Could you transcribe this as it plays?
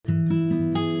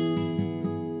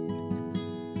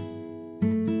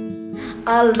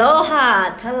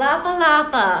Aloha Talofa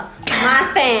Lava,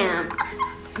 my fam,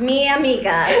 mi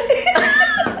amigas.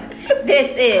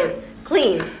 This is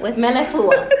Clean with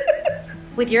Melefua,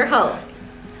 with your host,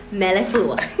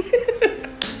 Melefua.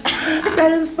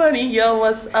 That is funny. Yo,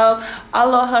 what's up?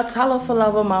 Aloha Talofa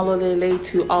Lava Family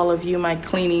to all of you, my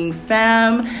cleaning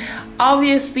fam.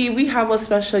 Obviously, we have a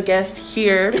special guest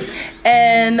here.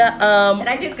 And did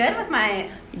I do good with my...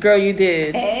 Girl, you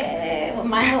did. Hey, with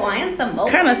my Hawaiian symbol.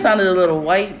 Kind of sounded a little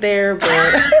white there,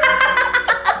 but...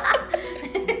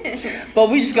 But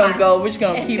we're just going to go. We're just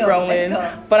going to keep rolling.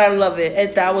 But I love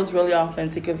it. That was really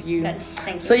authentic of you. Good.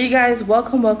 Thank you. So you guys,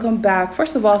 welcome back.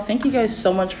 First of all, thank you guys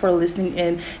so much for listening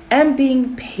in and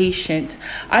being patient.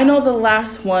 I know the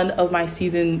last one of my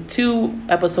season 2,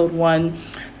 episode 1,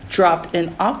 dropped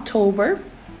in October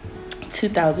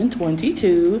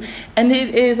 2022. And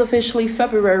it is officially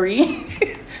February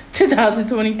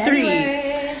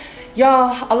 2023.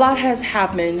 Y'all, a lot has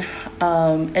happened.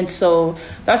 And so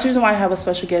that's the reason why I have a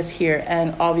special guest here,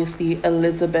 and obviously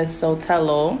Elizabeth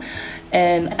Sotelo.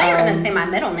 And I thought you were gonna say my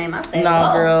middle name. I said,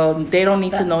 "No, girl, they don't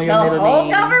need to know your middle name. The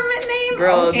whole government name,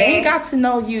 girl. Okay. They ain't got to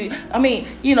know you. I mean,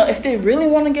 you know, if they really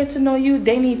want to get to know you,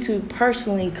 they need to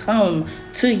personally come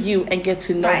to you and get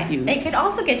to know you. They could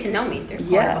also get to know me through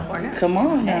before now. Come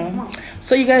on now. Come on.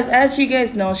 So you guys, as you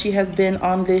guys know, she has been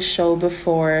on this show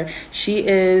before. She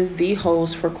is the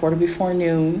host for Quarter Before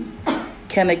Noon.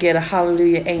 Can I get a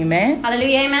hallelujah, amen?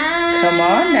 Hallelujah, amen. Come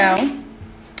on now.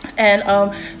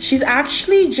 And she's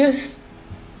actually just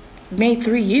made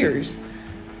 3 years.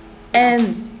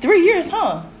 And 3 years,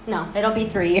 huh? No, it'll be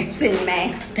 3 years in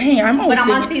May. Dang, I'm almost... But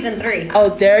I'm on season 3. Oh,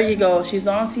 there you go. She's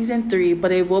on season 3,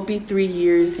 but it will be 3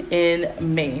 years in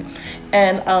May.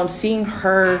 And seeing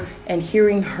her and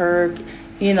hearing her,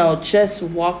 you know, just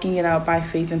walking it out by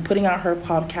faith and putting out her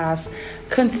podcast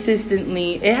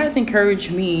consistently, it has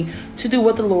encouraged me to do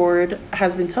what the Lord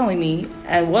has been telling me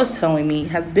and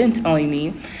has been telling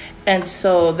me. And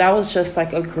so that was just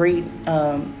like a great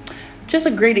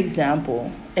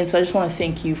example. And so I just want to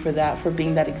thank you for that, for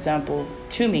being that example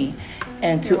to me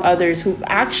and to others who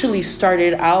actually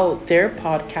started out their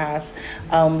podcast,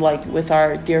 like with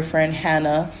our dear friend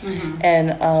Hannah. Mm-hmm.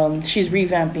 And she's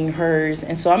revamping hers.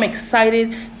 And so I'm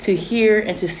excited to hear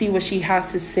and to see what she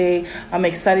has to say. I'm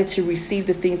excited to receive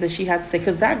the things that she has to say,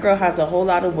 because that girl has a whole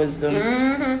lot of wisdom.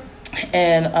 Mm-hmm.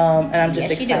 And I'm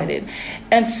just excited.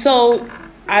 And so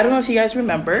I don't know if you guys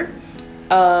remember,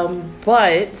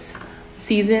 but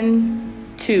season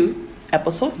 2,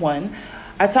 episode 1,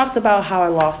 I talked about how I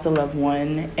lost a loved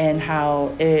one and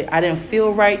how I didn't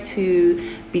feel right to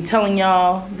be telling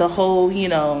y'all the whole, you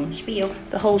know,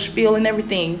 spiel and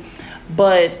everything.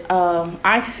 But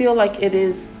I feel like it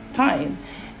is time.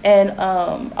 And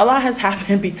a lot has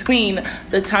happened between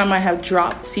the time I have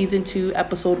dropped season 2,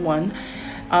 episode 1,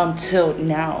 till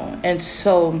now. And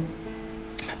so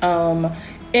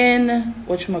in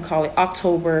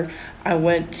October, I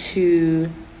went to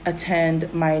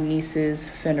attend my niece's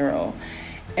funeral.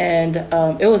 And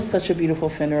it was such a beautiful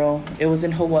funeral. It was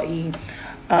in Hawaii.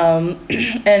 And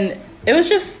it was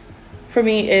just, for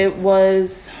me, it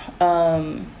was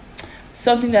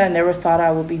something that I never thought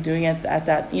I would be doing at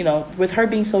that, you know, with her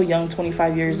being so young,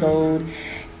 25 years old.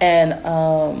 And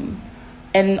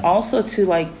also to,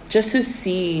 like, just to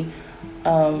see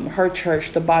her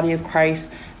church, the body of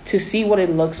Christ, to see what it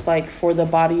looks like for the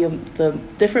body of the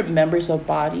different members of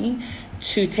body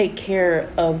to take care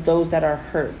of those that are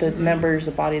hurt, the members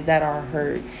of the body that are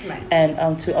hurt, right.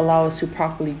 And to allow us to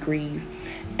properly grieve.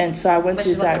 And so I went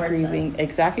through that grieving.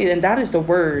 Exactly. And that is the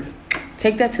word.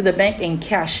 Take that to the bank and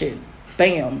cash it.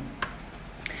 Bam.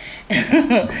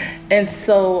 And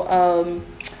so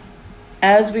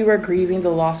as we were grieving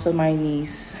the loss of my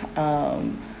niece,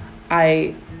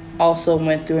 I also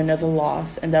went through another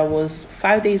loss, and that was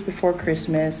 5 days before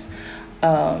Christmas.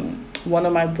 One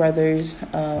of my brothers,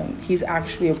 he's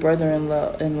actually a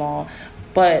brother-in-law,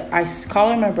 but I call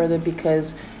him my brother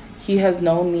because he has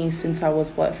known me since I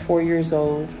was 4 years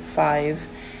old, 5,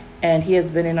 and he has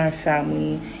been in our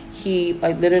family. He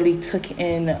literally took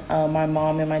in my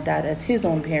mom and my dad as his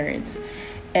own parents,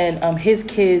 and his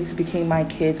kids became my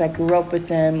kids. I grew up with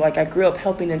them. I grew up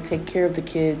helping them take care of the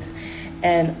kids,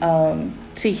 and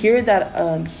to hear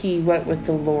that he went with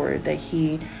the Lord, that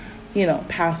he, you know,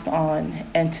 passed on,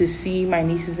 and to see my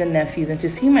nieces and nephews, and to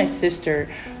see my sister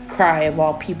cry, of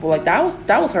all people,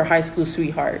 that was her high school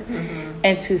sweetheart. Mm-hmm.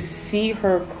 And to see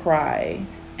her cry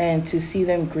and to see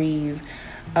them grieve,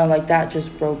 that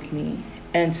just broke me.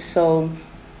 And so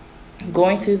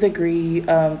going through the grief,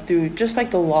 through just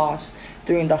the loss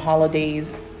during the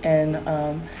holidays, and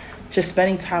just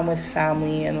spending time with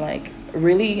family, and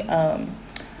really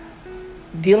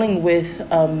dealing with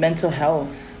mental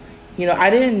health. You know, I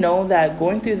didn't know that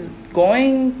going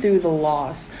through the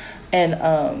loss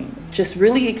and just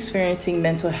really experiencing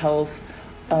mental health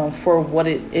for what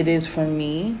it is for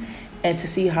me, and to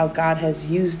see how God has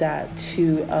used that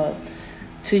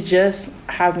to just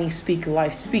have me speak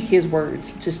life, speak his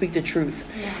words, to speak the truth.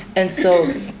 Yeah. And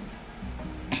so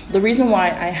the reason why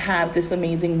I have this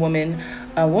amazing woman,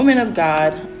 a woman of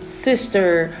God,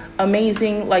 sister,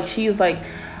 amazing, like she's like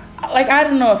I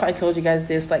don't know if I told you guys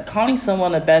this, like calling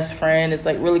someone a best friend is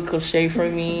like really cliche for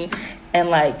me. And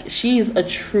like, she's a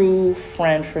true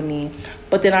friend for me.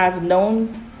 But then I've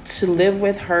known to live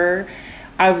with her.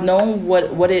 I've known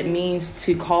what it means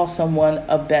to call someone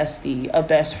a bestie, a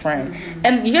best friend. Mm-hmm.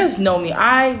 And you guys know me.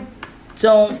 I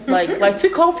don't like to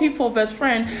call people a best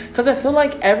friend, because I feel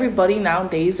like everybody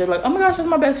nowadays, they're like, oh my gosh, that's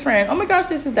my best friend. Oh my gosh,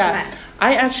 this is that. Right.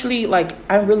 I actually, like,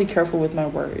 I'm really careful with my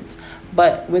words.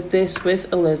 But with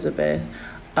Elizabeth,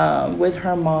 with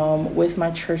her mom, with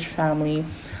my church family,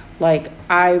 like,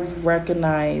 I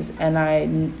recognize and I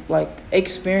like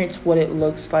experience what it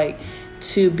looks like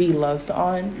to be loved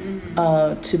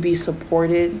on, to be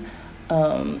supported,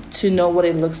 to know what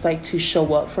it looks like to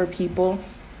show up for people.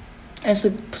 And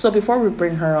so before we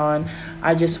bring her on,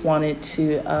 I just wanted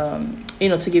to,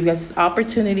 to give you guys this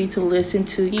opportunity to listen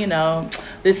to,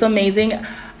 this amazing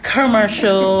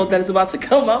commercial that is about to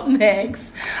come up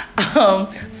next.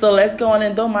 So let's go on,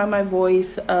 and don't mind my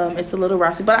voice. It's a little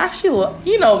raspy, but actually,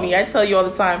 you know me, I tell you all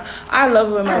the time, I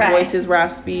love when my voice is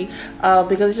raspy,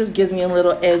 because it just gives me a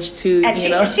little edge to, and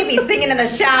she be singing in the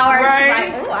shower.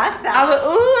 Right? She's like, ooh,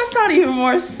 I sound even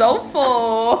more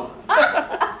soulful.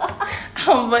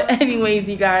 But anyways,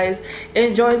 you guys,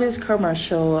 enjoy this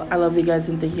commercial. I love you guys,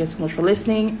 and thank you guys so much for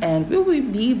listening, and we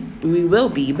will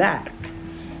be back.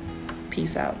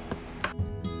 Peace out.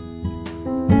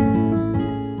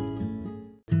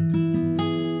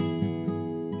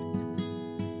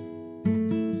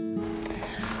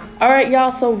 All right, y'all,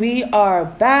 so we are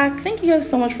back. Thank you guys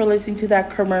so much for listening to that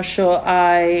commercial.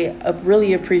 I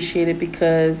really appreciate it,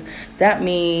 because that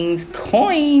means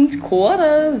coins,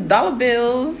 quarters, dollar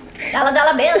bills.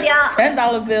 Dollar bills, y'all.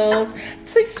 $10 bills.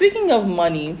 It's like, speaking of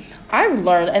money, I've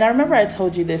learned, and I remember I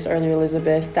told you this earlier,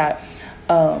 Elizabeth, that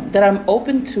I'm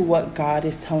open to what God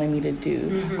is telling me to do.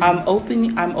 Mm-hmm.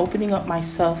 I'm opening up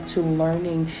myself to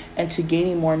learning and to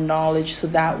gaining more knowledge, so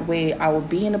that way I will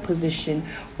be in a position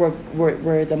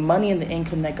where the money and the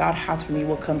income that God has for me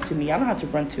will come to me. I don't have to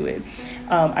run to it.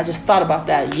 I just thought about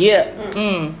that. Yeah.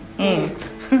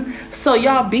 So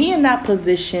y'all, be in that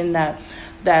position that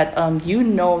that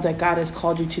God has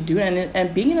called you to do,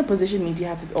 and being in a position means you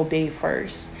have to obey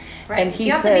first. Right. And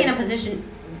you have to be in a position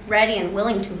ready and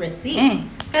willing to receive.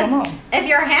 Come on. If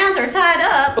your hands are tied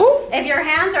up, if your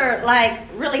hands are like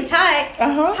really tight,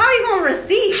 how are you going to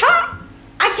receive?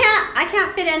 I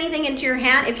can't fit anything into your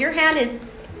hand. If your hand is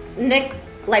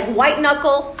like white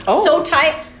knuckle, so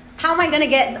tight, how am I going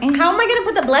to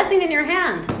put the blessing in your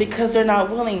hand? Because they're not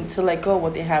willing to let go of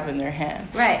what they have in their hand.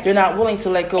 Right. They're not willing to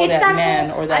let go of that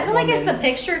man or that woman. I feel like it's the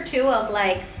picture too of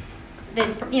like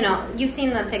this, you've seen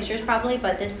the pictures probably,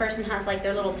 but this person has like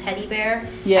their little teddy bear,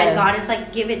 and God is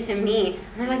like, give it to me,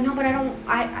 and they're like, no, but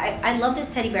I love this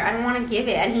teddy bear, I don't want to give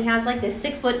it, and he has like this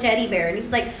 6-foot teddy bear, and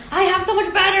he's like, I have so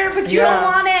much better, but you don't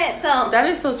want it. So that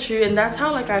is so true, and that's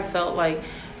how like I felt like,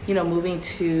 moving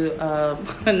to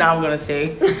now I'm gonna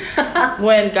say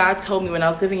when God told me, when I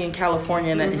was living in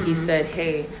California, and he said,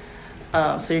 hey,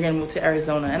 so you're gonna move to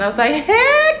Arizona, and I was like,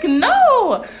 heck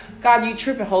no, God, you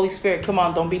tripping. Holy Spirit, come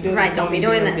on, don't be doing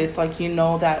this. Like,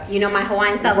 that. My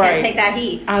Hawaiian self can't take that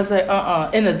heat. I was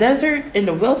like, in the desert, in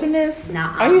the wilderness?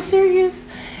 Are you serious?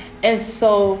 And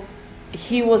so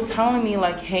he was telling me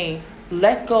like, hey,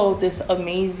 let go of this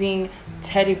amazing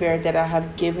teddy bear that I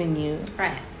have given you.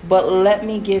 Right. But let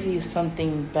me give you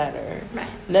something better. Right.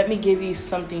 Let me give you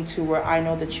something to where I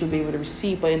know that you'll be able to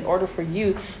receive. But in order for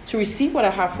you to receive what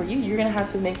I have for you, you're going to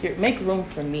have to make room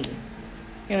for me.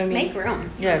 You know what I mean? Make room.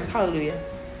 Yes, hallelujah.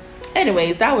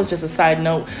 Anyways, that was just a side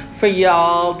note for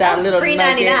y'all. That little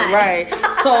nugget, right?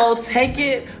 So take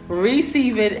it,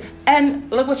 receive it, and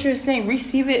look what you're saying.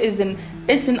 Receive it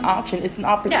it's an option. It's an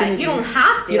opportunity. Yeah, you don't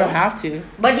have to. You don't have to.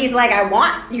 But he's like, I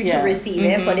want you to receive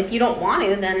it. But if you don't want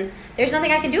to, then there's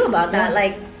nothing I can do about that.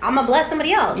 Like, I'm gonna bless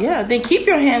somebody else. Yeah. Then keep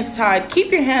your hands tied.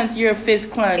 Keep your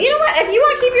fist clenched. You know what? If you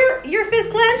want to keep your fist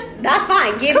clenched, that's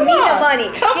fine. Give me the money.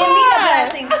 Give me the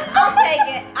blessing. I'll take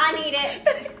it. I need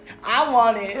it. I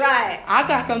want it. Right. I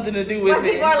got something to do with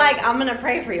it. People are like, I'm gonna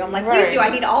pray for you. I'm like, please do. I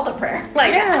need all the prayer.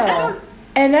 Like,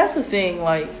 And that's the thing.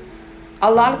 Like, a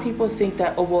lot of people think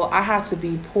that, I have to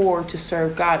be poor to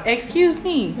serve God. Excuse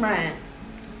me. Right.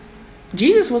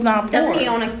 Jesus was not poor. Doesn't he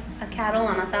own a cattle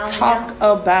on 1,000 Talk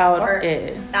hill? about or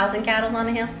it. 1,000 cattle on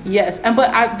a hill? Yes.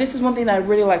 But this is one thing that I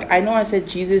really like. I know I said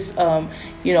Jesus,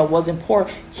 wasn't poor.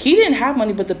 He didn't have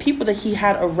money, but the people that he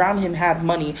had around him had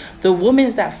money. The women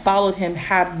that followed him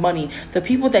had money. The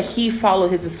people that he followed,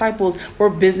 his disciples, were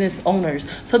business owners.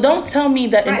 So don't tell me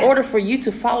that in order for you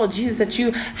to follow Jesus, that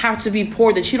you have to be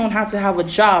poor, that you don't have to have a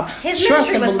job. His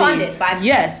ministry was funded by...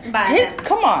 Yes.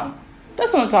 Come on.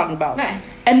 That's what I'm talking about. Right.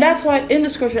 And that's why in the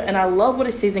scripture, and I love what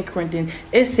it says in Corinthians,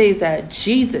 it says that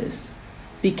Jesus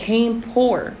became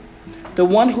poor. The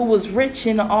one who was rich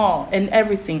in all and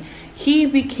everything. He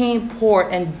became poor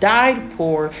and died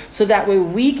poor so that way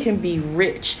we can be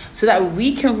rich. So that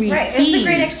we can receive. Right. It's a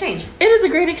great exchange. It is a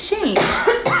great exchange.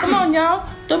 Come on, y'all.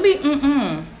 Don't be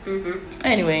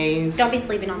Anyways. Don't be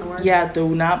sleeping on the word. Yeah,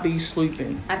 do not be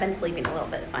sleeping. I've been sleeping a little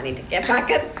bit, so I need to get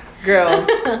back up. Girl,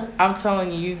 I'm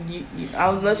telling you,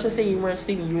 let's just say you weren't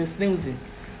sleeping, you were snoozing.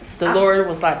 The Lord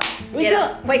was like, wake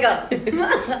up.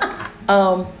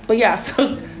 But yeah,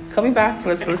 so coming back,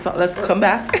 let's come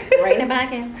back. Rein it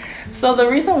back in. So the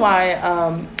reason why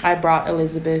I brought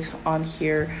Elizabeth on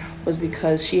here was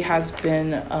because she has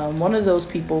been one of those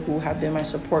people who have been my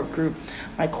support group,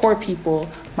 my core people,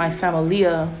 my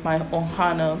familia, my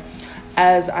ohana,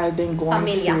 as I've been going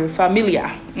through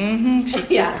familia.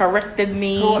 She just corrected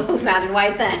me. Who sounded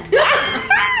white then?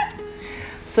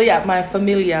 So yeah, my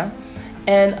familia,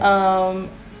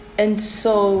 and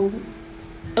so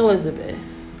Elizabeth.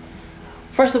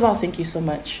 First of all, thank you so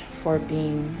much for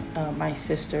being my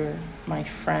sister, my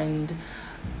friend.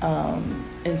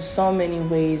 In so many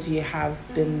ways, you have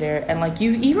been there, and like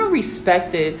you've even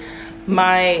respected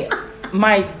my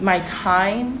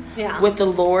time with the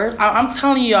Lord. I'm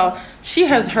telling y'all, she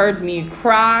has heard me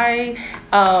cry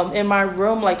in my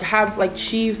room,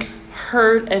 she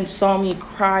heard and saw me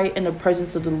cry in the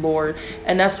presence of the Lord.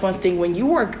 And that's one thing, when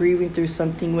you are grieving through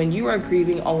something, when you are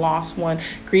grieving a lost one,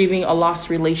 grieving a lost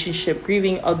relationship,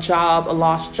 grieving a job, a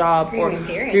lost job,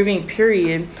 grieving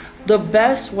period, the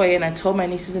best way, and I told my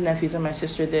nieces and nephews and my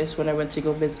sister this when I went to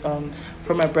go visit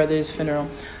for my brother's funeral,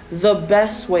 the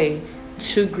best way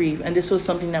to grieve, and this was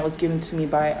something that was given to me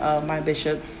by my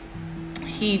bishop.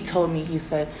 He told me, he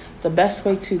said, the best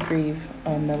way to grieve,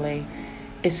 Malay,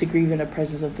 is to grieve in the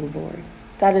presence of the Lord.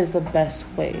 That is the best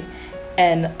way.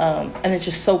 And it's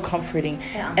just so comforting.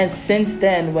 Yeah. And since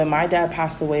then, when my dad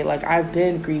passed away, I've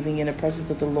been grieving in the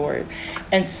presence of the Lord.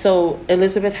 And so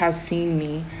Elizabeth has seen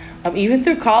me, even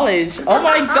through college. Oh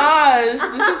my gosh,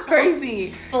 this is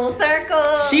crazy. Full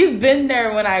circle. She's been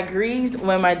there when I grieved,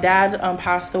 when my dad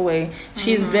passed away.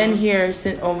 She's been here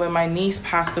since when my niece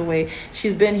passed away.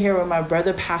 She's been here when my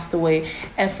brother passed away.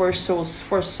 And for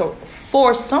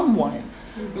someone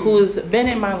who's been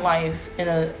in my life in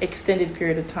an extended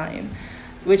period of time,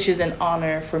 which is an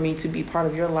honor for me to be part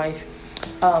of your life.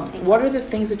 What are the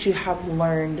things that you have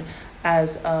learned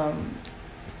as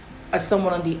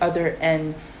someone on the other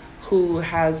end who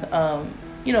has,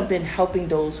 been helping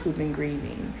those who've been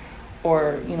grieving?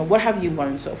 Or, what have you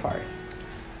learned so far?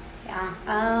 Yeah,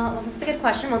 well, that's a good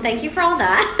question. Well, thank you for all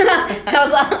that. That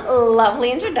was a lovely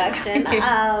introduction.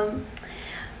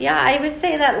 I would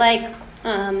say that,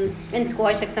 in school,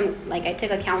 I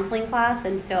took a counseling class,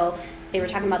 and so they were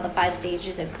talking about the 5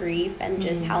 stages of grief, and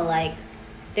just how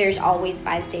there's always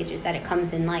 5 stages that it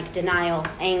comes in, denial,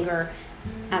 anger.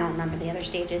 I don't remember the other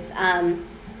stages,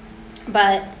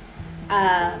 but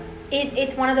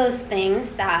it's one of those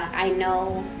things that I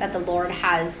know that the Lord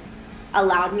has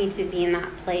allowed me to be in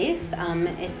that place. I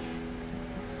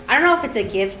don't know if it's a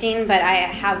gifting, but I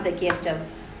have the gift of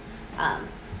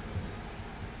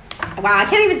wow, I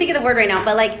can't even think of the word right now,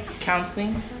 but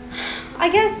counseling? I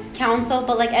guess counsel,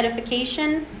 but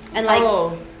edification and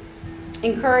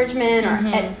encouragement, or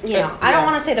I don't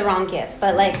want to say the wrong gift,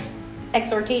 but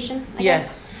exhortation, I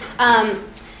guess.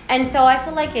 And so I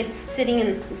feel like it's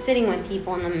sitting with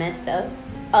people in the midst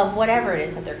of whatever it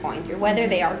is that they're going through, whether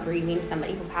they are grieving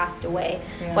somebody who passed away,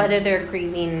 whether they're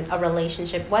grieving a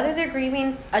relationship, whether they're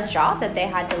grieving a job that they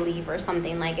had to leave or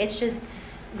something. It's just,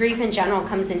 grief in general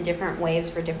comes in different waves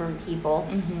for different people.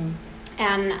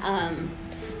 And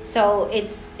so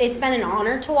it's been an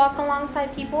honor to walk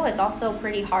alongside people. It's also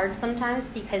pretty hard sometimes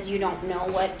because you don't know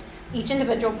what each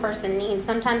individual person needs.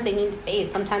 Sometimes they need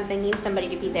space. Sometimes they need somebody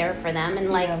to be there for them. And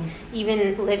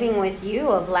even living with you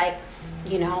of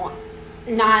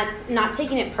not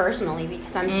taking it personally,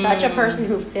 because I'm such a person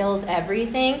who feels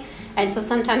everything. And so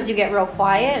sometimes you get real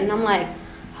quiet and I'm like,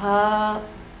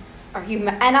 are you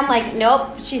mad? And I'm like,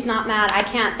 nope, she's not mad.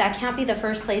 That can't be the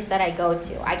first place that I go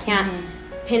to. I can't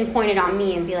pinpoint it on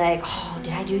me and be like, oh,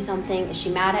 did I do something? Is she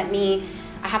mad at me?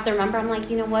 I have to remember, I'm like,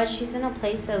 you know what? She's in a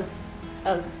place of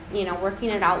working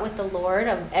it out with the Lord,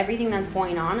 of everything that's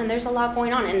going on. And there's a lot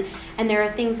going on, and there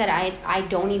are things that I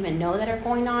don't even know that are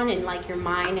going on in like your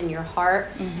mind and your heart,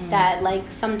 that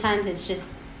like sometimes it's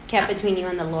just kept between you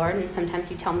and the Lord, and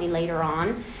sometimes you tell me later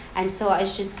on. And so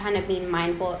it's just kind of being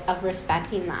mindful of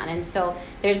respecting that. And so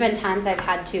there's been times I've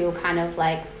had to kind of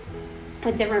like,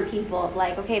 with different people,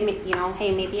 like, okay,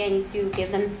 hey, maybe I need to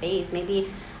give them space. Maybe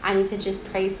I need to just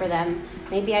pray for them.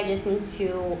 Maybe I just need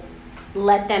to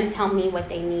let them tell me what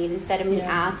they need instead of me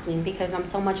asking, because I'm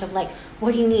so much of like,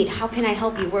 what do you need? How can I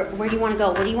help you? Where do you want to go?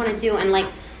 What do you want to do? And like,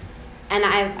 and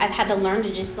I've had to learn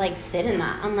to just like sit in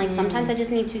that. I'm like, sometimes I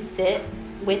just need to sit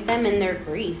with them in their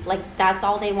grief. Like, that's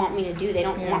all they want me to do. They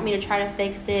don't want me to try to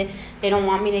fix it. They don't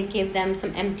want me to give them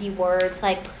some empty words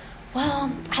like,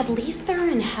 well, at least they're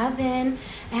in heaven,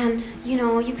 and you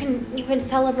can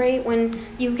celebrate when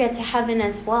you get to heaven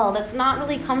as well. That's not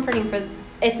really comforting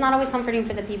it's not always comforting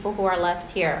for the people who are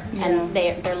left here, and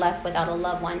they're left without a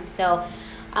loved one. So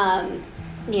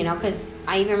because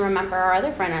I even remember our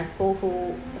other friend at school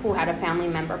who had a family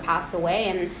member pass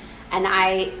away, and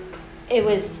it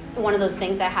was one of those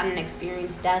things that I hadn't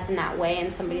experienced death in that way,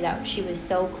 and somebody that she was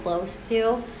so close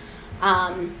to.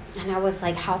 And I was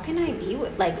like, how can I be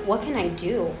with, like, what can I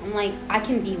do? I'm like, I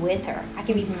can be with her. I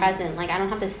can be present. Like, I don't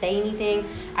have to say anything.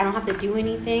 I don't have to do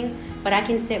anything, but I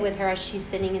can sit with her as she's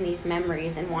sitting in these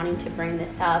memories and wanting to bring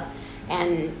this up.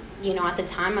 And, at the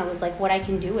time I was like, what I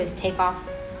can do is take off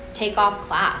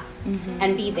class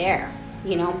and be there,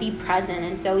 be present.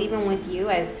 And so even with you,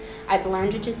 I've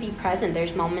learned to just be present.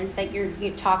 There's moments that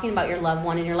you're talking about your loved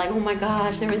one, and you're like, oh my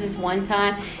gosh, there was this one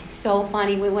time, so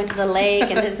funny, we went to the lake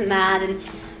and this and that, and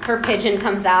her pigeon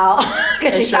comes out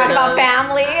because she's talking about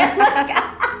family.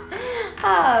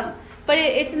 But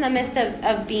it's in the midst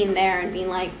of being there and being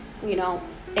like,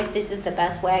 if this is the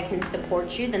best way I can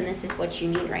support you, then this is what you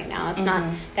need right now. It's not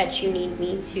that you need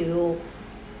me to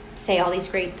say all these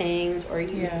great things, or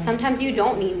sometimes you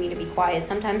don't need me to be quiet.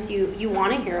 Sometimes you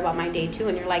want to hear about my day too,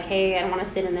 and you're like, hey, I don't want to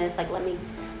sit in this, like, let me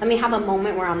have a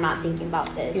moment where I'm not thinking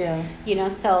about this.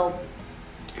 So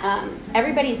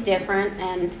everybody's different.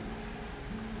 And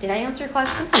did I answer your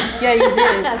question? Yeah, you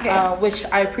did. Okay. Which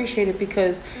I appreciated,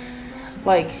 because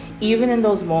like, even in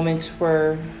those moments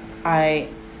where I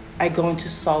go into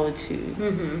solitude,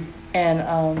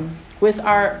 and with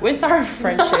our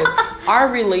friendship, our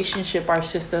relationship, our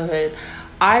sisterhood,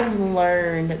 I've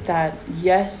learned that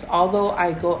yes, although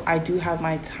I do have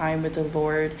my time with the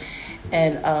Lord,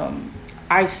 and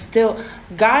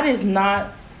God is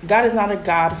not a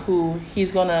God who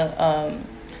he's gonna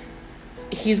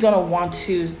want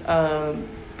to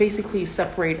basically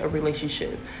separate a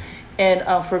relationship.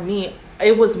 And for me,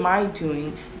 it was my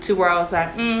doing to where I was like,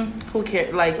 who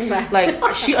cares?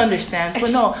 Like she understands.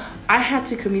 But no, I had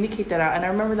to communicate that out. And I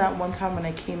remember that one time when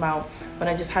I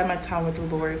just had my time with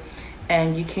the Lord,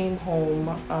 and you came home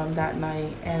that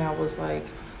night, and I was like,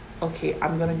 okay,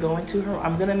 I'm going to go into her.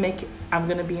 I'm going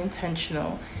to be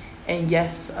intentional. And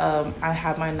yes, I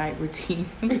have my night routine.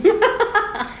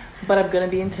 But I'm going to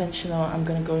be intentional. I'm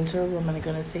going to go into her room, and I'm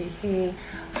going to say, hey,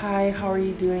 hi, how are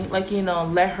you doing? Like,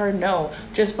 let her know.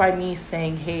 Just by me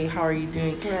saying, hey, how are you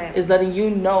doing? Right. Is letting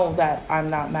you know that I'm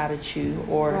not mad at you,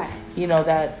 or,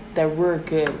 that we're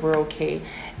good, we're okay.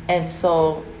 And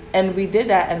so, and we did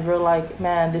that, and we're like,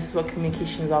 man, this is what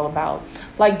communication is all about.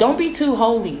 Like, don't be too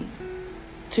holy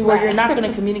to where you're not going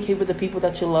to communicate with the people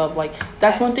that you love. Like,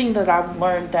 that's one thing that I've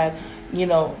learned, that,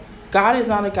 God is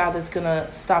not a God that's going to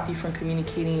stop you from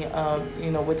communicating,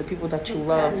 with the people that you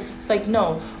love. Good. It's like,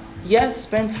 no, yes,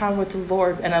 spend time with the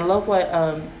Lord. And I love what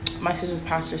my sister's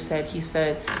pastor said. He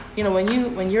said,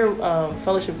 when you're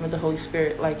fellowshipping with the Holy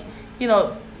Spirit, like,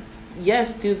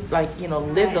 yes, do, like,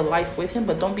 live the life with him,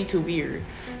 but don't be too weird,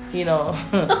 And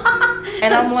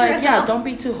I'm like, true. Don't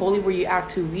be too holy where you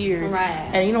act too weird. Right.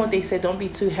 And you know what they said, don't be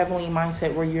too heavenly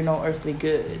mindset where you're no earthly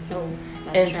good. Oh,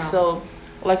 that's true. So,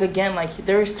 like, again, like,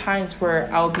 there's times where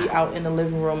I'll be out in the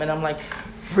living room, and I'm like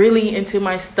really into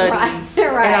my study, right.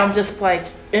 And I'm just like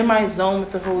in my zone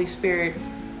with the Holy Spirit,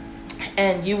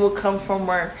 and you will come from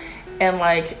work, and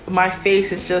like my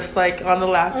face is just like on the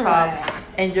laptop,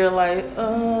 and you're like,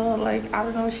 oh, like, I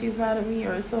don't know if she's mad at me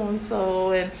or so and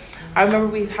so. And I remember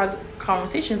we had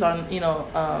conversations on,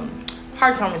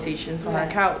 hard conversations on our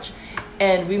couch,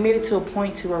 and we made it to a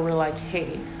point to where we're like,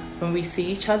 hey, when we see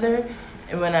each other,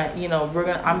 and when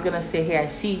I'm gonna say, hey, I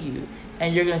see you,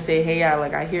 and you're gonna say, hey, yeah,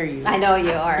 like, I hear you. I know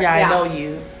you are. Yeah, I know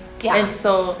you. Yeah. And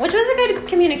so, which was a good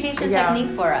communication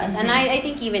technique for us. And I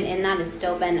think even in that, it's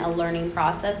still been a learning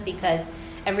process, because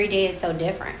every day is so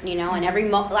different, and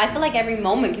I feel like every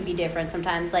moment can be different.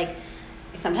 Sometimes I'm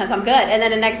good, and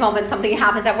then the next moment something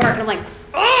happens at work, and I'm like,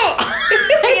 oh,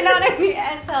 You know what I mean?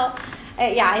 And so,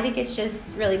 yeah, I think it's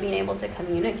just really being able to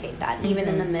communicate that, even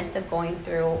in the midst of going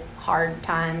through hard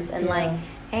times, and like,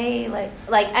 hey,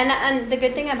 and the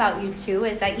good thing about you too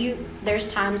is that there's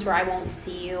times where I won't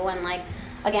see you, and like,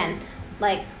 again,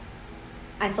 like,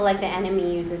 I feel like the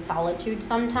enemy uses solitude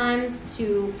sometimes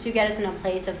to get us in a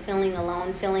place of feeling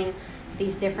alone, feeling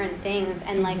these different things,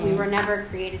 and like we were never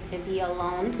created to be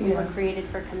alone. We were created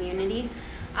for community.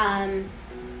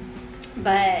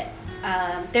 But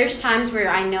there's times where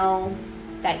I know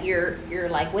that you're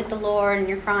like with the Lord and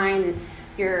you're crying, and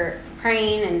you're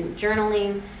praying and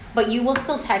journaling, but you will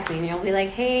still text me and you'll be like,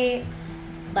 hey,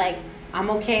 like, I'm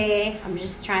okay, I'm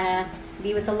just trying to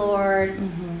be with the Lord,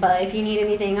 but if you need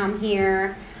anything, I'm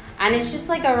here. And it's just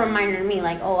like a reminder to me,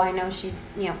 like, oh, I know she's,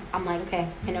 I'm like, okay,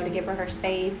 I know to give her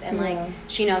space, and like,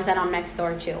 she knows that I'm next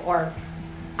door too, or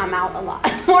I'm out a lot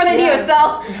more than you.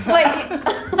 So like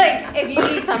if you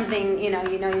need something, you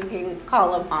can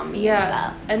call upon me. And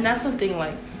stuff. And that's one thing,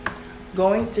 like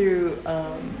going through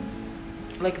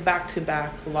like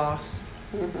back-to-back loss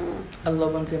of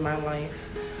loved ones in my life.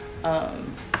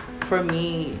 For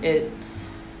me,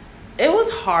 it was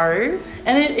hard,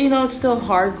 and it's still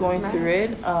hard going through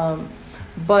it.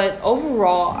 But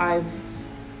overall,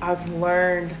 I've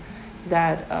learned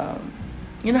that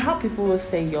you know how people will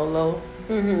say YOLO.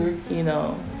 You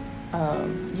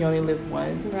only live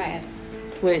once, right?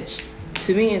 Which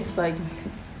to me, it's like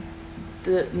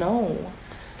no.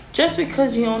 Just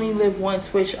because you only live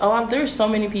once, which there's so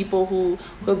many people who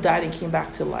have died and came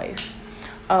back to life.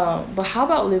 But how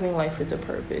about living life with a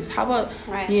purpose? How about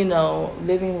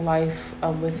living life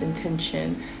with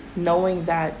intention, knowing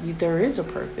that there is a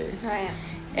purpose, right?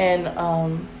 And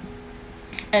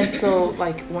so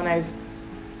like when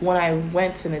I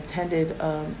went and attended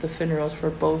the funerals for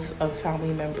both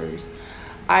family members,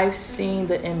 I've seen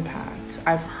the impact.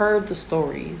 I've heard the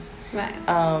stories, right?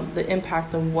 The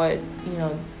impact of what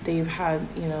they've had,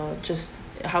 just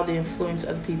how they influence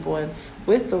other people and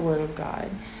with the Word of God,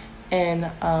 and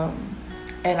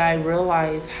I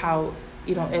realize how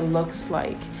it looks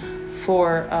like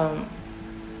for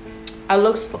I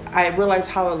realize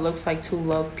how it looks like to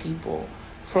love people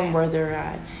from where they're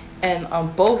at. And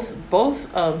both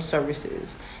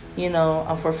services,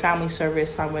 for family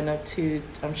service, I went up to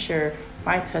share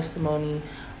my testimony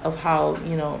of how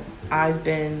I've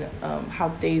been, how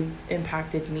they've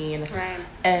impacted me,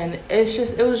 and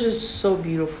it was just so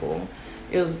beautiful.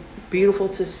 It was beautiful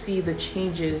to see the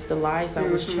changes, the lives that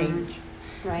was changed,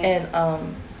 right?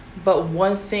 And but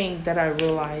one thing that I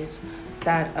realized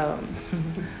that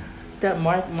that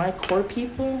my core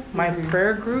people, my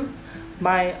prayer group,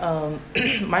 my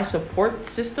my support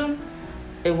system,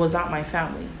 it was not my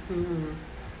family.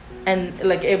 And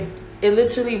like it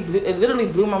literally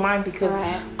blew my mind, because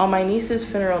on my niece's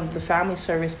funeral, the family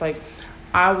service, like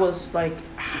I was like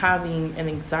having an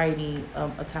anxiety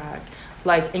attack.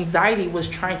 Like anxiety was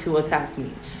trying to attack me,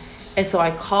 and so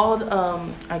I called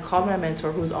my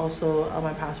mentor, who's also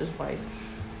my pastor's wife.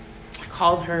 I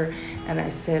called her and I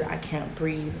said, I can't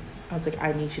breathe. I was like,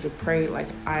 I need you to pray. Like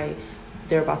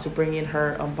they're about to bring in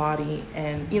her body,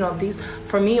 and these,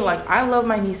 for me, like I love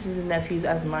my nieces and nephews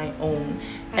as my own.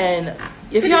 And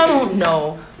if y'all don't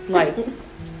know, like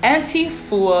Auntie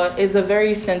Fua is a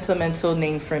very sentimental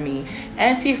name for me.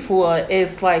 Auntie Fua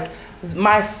is like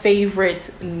my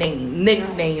favorite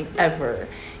nickname ever.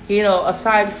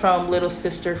 Aside from Little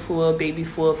Sister Fua, Baby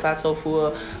Fua, Fatso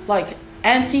Fua, like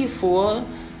Auntie Fua,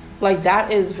 like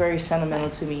that is very sentimental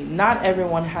to me. Not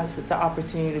everyone has the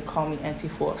opportunity to call me Auntie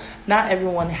Fua. Not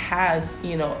everyone has,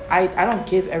 I don't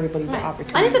give everybody the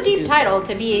opportunity. And it's a deep title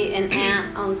to be an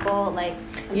aunt, uncle, like.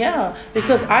 Yeah,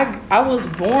 because I was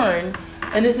born,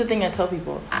 and this is the thing I tell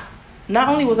people. Not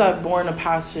only was I born a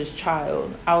pastor's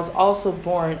child, I was also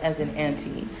born as an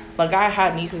auntie. Like I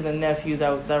had nieces and nephews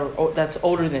that's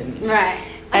older than me. Right.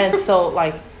 And so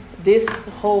like this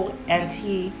whole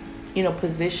auntie,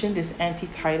 position, this auntie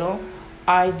title,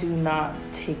 I do not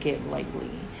take it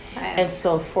lightly. Right. And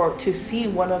so to see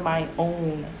one of my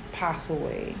own pass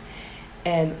away,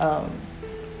 and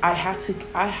I had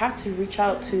to reach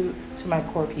out to my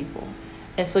core people.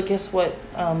 And so guess what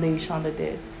Lady Shonda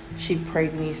did? She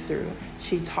prayed me through.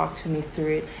 She talked to me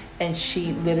through it. And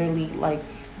she literally, like,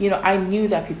 I knew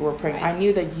that people were praying. Right. I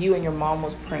knew that you and your mom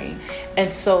was praying.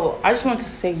 And so I just want to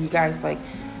say, you guys, like,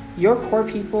 your core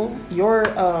people, your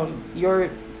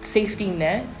safety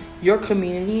net, your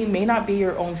community may not be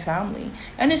your own family.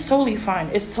 And it's totally fine.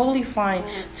 It's totally fine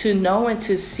to know and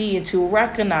to see and to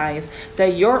recognize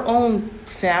that your own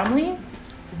family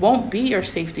won't be your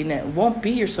safety net, won't be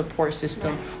your support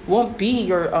system, won't be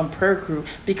your prayer group,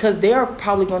 because they are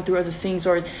probably going through other things,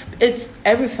 or it's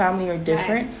every family are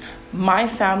different. My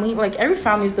family, like every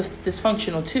family is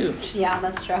dysfunctional too. Yeah,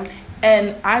 that's true.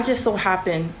 And I just so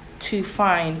happen to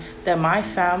find that my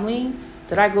family,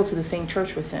 that I go to the same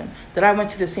church with them, that I went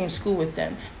to the same school with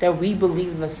them, that we believe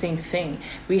in the same thing.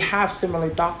 We have similar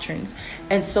doctrines.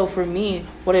 And so for me,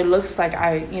 what it looks like,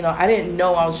 I didn't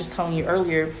know, I was just telling you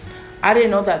earlier, I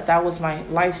didn't know that was my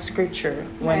life scripture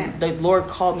when the Lord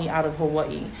called me out of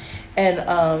Hawaii. And,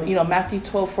 Matthew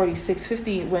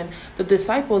 12:46-50, when the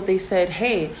disciples, they said,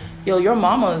 hey, your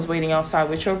mama is waiting outside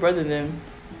with your brother and them.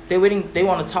 They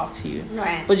want to talk to you.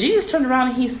 Right. But Jesus turned around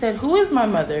and he said, who is my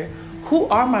mother? Who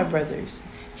are my brothers?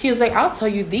 He was like, I'll tell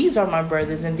you, these are my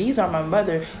brothers and these are my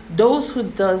mother. Those who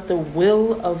does the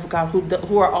will of God,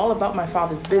 who are all about my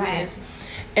Father's business. Right.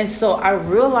 And so I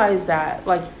realized that,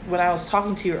 like, when I was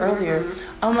talking to you earlier,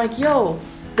 I'm like,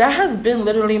 that has been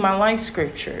literally my life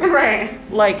scripture. Right.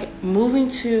 Like, moving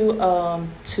to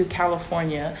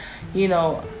California,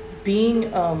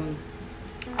 being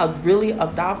really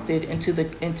adopted into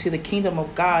the kingdom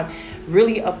of God,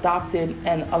 really adopted,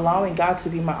 and allowing God to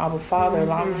be my Abba Father,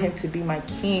 allowing him to be my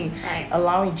King,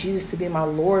 allowing Jesus to be my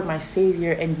Lord, my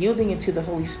Savior, and yielding into the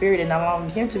Holy Spirit, and allowing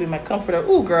him to be my comforter.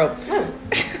 Ooh, girl.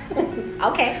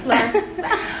 Okay.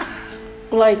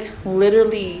 Like,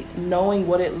 literally knowing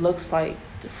what it looks like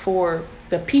for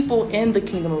the people in the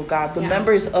kingdom of God, the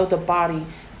members of the body,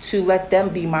 to let them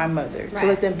be my mother, to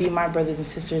let them be my brothers and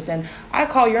sisters. And I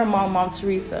call your mom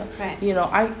Teresa. Right.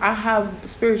 I have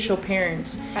spiritual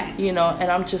parents, and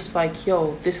I'm just like,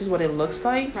 this is what it looks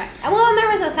like. Right. Well, and there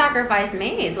was a sacrifice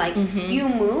made, like you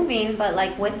moving, but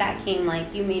like with that came,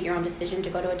 like, you made your own decision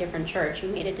to go to a different church. You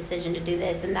made a decision to do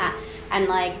this and that. And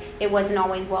like, it wasn't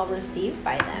always well received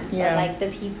by them. Yeah. But like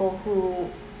the people who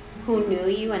knew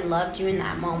you and loved you in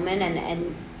that moment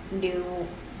and knew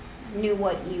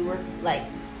what you were like,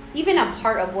 even a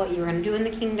part of what you were going to do in the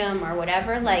kingdom or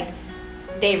whatever, like,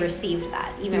 they received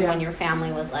that. Even when your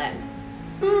family was like,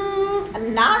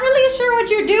 I'm not really sure what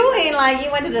you're doing. Like,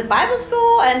 you went to the Bible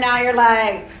school and now you're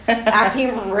like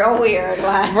acting real weird.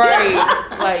 Like, right.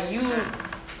 Like,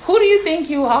 who do you think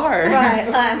you are? Right.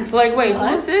 Like, wait,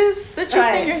 who's this that you're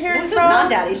saying you're hearing this from? This is not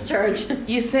Daddy's church.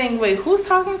 You're saying, wait, who's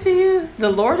talking to you? The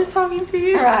Lord is talking to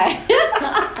you? Right.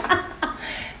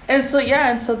 And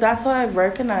so that's what I've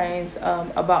recognized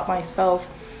about myself,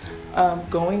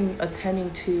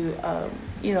 attending to,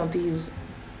 these,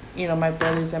 my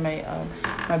brothers and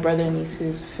my brother and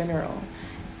niece's funeral.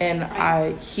 And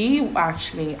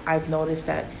I've noticed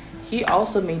that he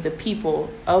also made the people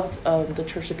of the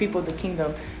church, the people of the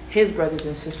kingdom, his brothers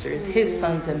and sisters, his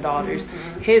sons and daughters,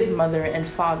 his mother and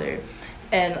father.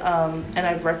 And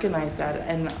I've recognized that,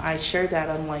 and I shared that.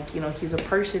 I'm like, he's a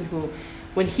person who,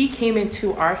 when he came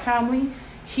into our family,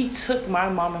 he took my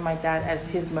mom and my dad as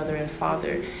his mother and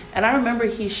father. And I remember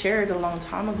he shared a long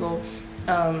time ago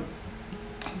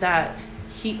that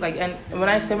he, like, and when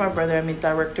I say my brother, I mean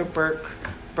Director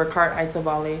Burkhart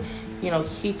Itavale,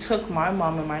 he took my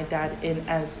mom and my dad in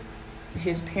as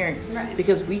his parents,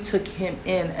 because we took him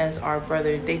in as our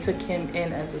brother. They took him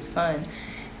in as a son.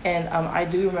 And I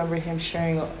do remember him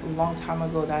sharing a long time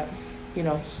ago that,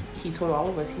 he told all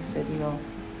of us, he said,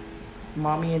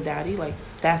 mommy and daddy, like,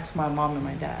 that's my mom and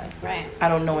my dad. Right. I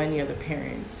don't know any other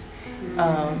parents.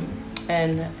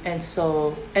 And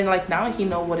so, and like, now he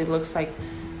know what it looks like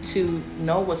to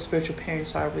know what spiritual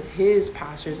parents are with his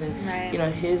pastors and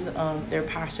his their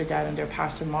pastor dad and their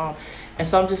pastor mom. And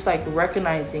so I'm just like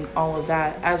recognizing all of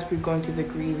that as we're going through the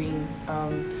grieving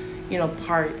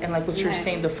part, and like what you're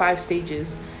saying, the 5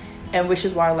 stages. And which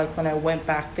is why, like, when I went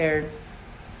back there,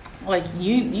 like,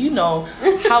 you know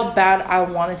how bad I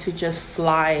wanted to just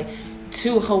fly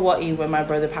to Hawaii when my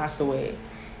brother passed away.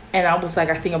 And I was like,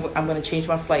 I think I'm going to change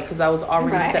my flight, because I was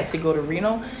already set to go to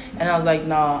Reno. And I was like,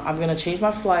 nah, I'm going to change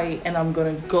my flight and I'm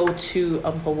going to go to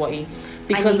Hawaii.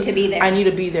 Because I need to be there. I need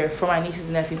to be there for my nieces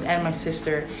and nephews and my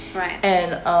sister. Right.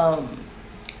 And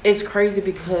it's crazy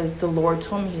because the Lord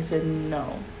told me, he said,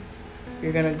 no,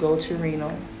 you're going to go to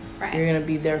Reno. Right. You're going to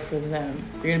be there for them.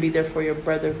 You're going to be there for your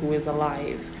brother who is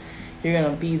alive. You're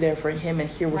going to be there for him and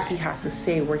hear what he has to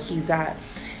say, where he's at.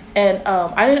 And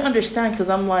I didn't understand, because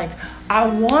I'm like, I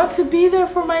want to be there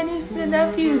for my nieces and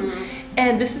nephews.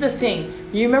 And this is the thing.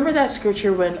 You remember that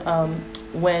scripture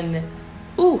when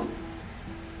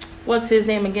what's his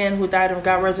name again, who died and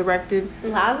got resurrected?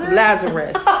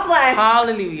 Lazarus. I was like,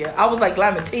 hallelujah. I was like,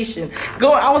 lamentation.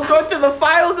 I was going through the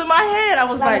files in my head. I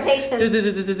was like,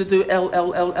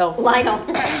 L.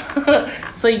 Lionel.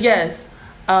 So yes,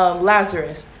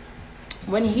 Lazarus,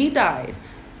 when he died,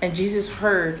 and Jesus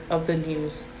heard of the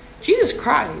news, Jesus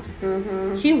cried.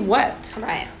 Mm-hmm. He wept.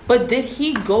 Right. But did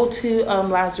he go to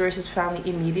Lazarus' family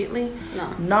immediately?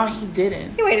 No, he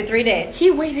didn't. He waited 3 days. He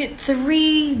waited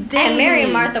 3 days. And Mary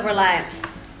and Martha were like,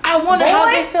 I wonder how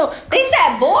they felt. They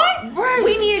said, boy, right.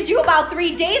 We needed you about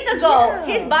 3 days ago. Yeah.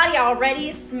 His body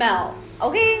already smells.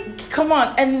 Okay? Come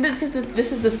on. And this is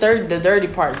the dirty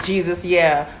part. Jesus,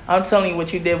 yeah. I'm telling you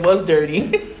what you did was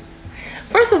dirty.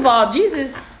 First of all,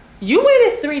 Jesus, you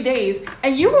waited 3 days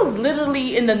and you was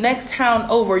literally in the next town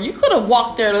over. You could have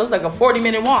walked there. It was like a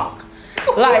 40-minute walk.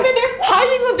 Like, how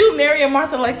you gonna do Mary and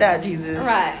Martha like that, Jesus?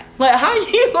 Right. Like, how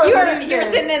you gonna You're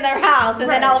sitting in their house, and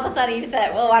then all of a sudden you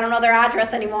said, well, I don't know their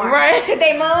address anymore. Right. Did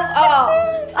they move?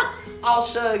 Oh. All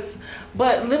shucks.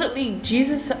 But literally,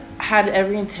 Jesus had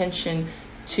every intention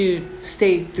to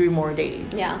stay 3 more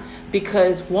days. Yeah.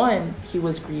 Because 1, he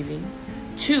was grieving.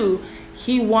 2,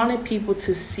 he wanted people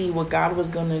to see what God was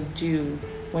going to do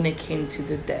when it came to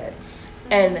the dead.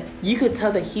 And you could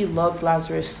tell that he loved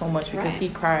Lazarus so much because he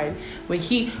cried.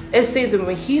 It says that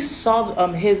when he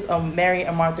saw his Mary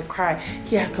and Martha cry,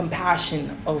 he had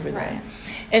compassion over them. Right.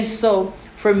 And so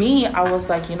for me, I was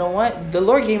like, you know what? The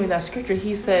Lord gave me that scripture.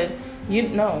 He said,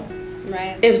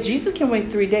 right. If Jesus can wait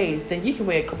 3 days, then you can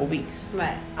wait a couple weeks.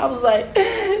 Right. I was like,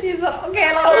 he said,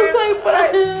 okay, Lord.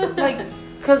 I was like,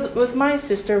 because with my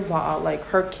sister Va, like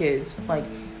her kids, like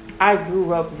I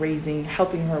grew up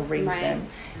helping her raise them.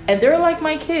 And they're like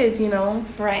my kids,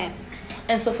 Right.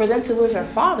 And so for them to lose their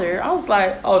father, I was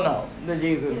like, oh no, the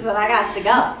Jesus. He said, I got to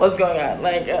go. What's going on?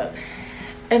 Like,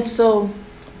 and so,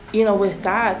 with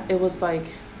that, it was like,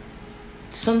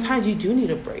 sometimes you do need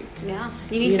a break. Yeah,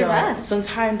 you need to rest.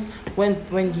 Sometimes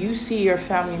when you see your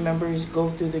family members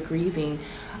go through the grieving,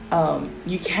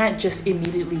 you can't just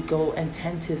immediately go and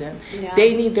tend to them. Yeah.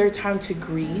 They need their time to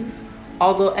grieve.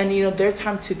 Their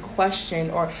time to question,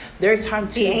 or their time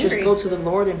to just go to the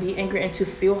Lord and be angry and to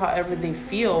feel however they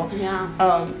feel.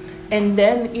 Yeah. And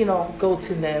then, go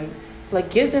to them. Like,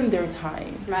 give them their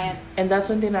time. Right. And that's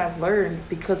one thing I've learned,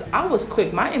 because I was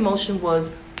quick. My emotion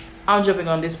was, I'm jumping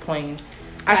on this plane.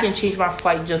 I can change my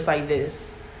flight just like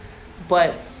this.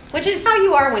 But... Which is how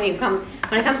you are when it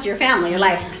comes to your family. You're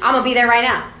like, I'm going to be there right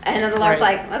now. And then the Lord's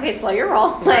like, okay, slow your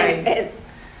roll. Right.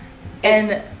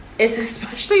 And... It's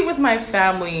especially with my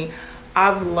family,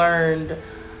 I've learned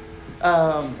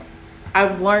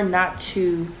not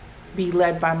to be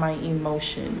led by my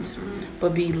emotions,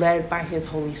 but be led by His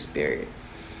Holy Spirit.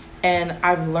 And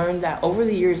I've learned that over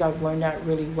the years. I've learned that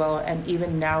really well, and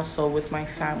even now, so with my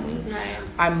family,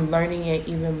 I'm learning it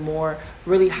even more.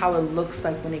 Really, how it looks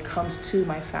like when it comes to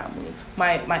my family,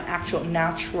 my actual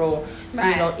natural,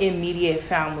 immediate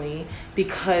family,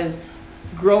 because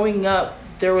growing up,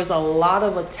 there was a lot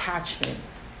of attachment,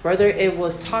 whether it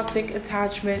was toxic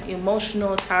attachment,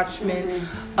 emotional attachment,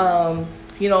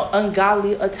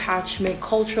 ungodly attachment,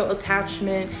 cultural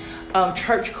attachment,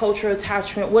 church culture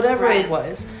attachment, whatever it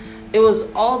was. It was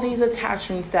all these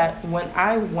attachments that when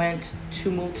I went to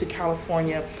move to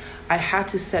California, I had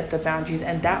to set the boundaries,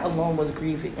 and that alone was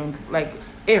grieving. Like,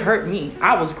 it hurt me.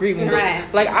 I was grieving.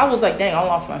 Like, I was like, dang, I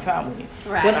lost my family.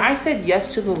 Right. When I said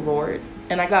yes to the Lord,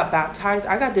 and I got baptized,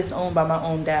 I got disowned by my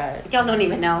own dad. Y'all don't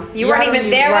even know. You weren't even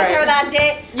there with her that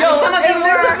day. Some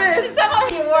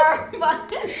of you were.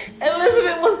 But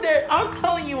Elizabeth was there. I'm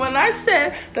telling you, when I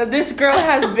said that this girl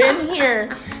has been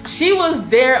here, she was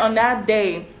there on that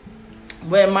day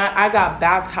when I got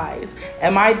baptized.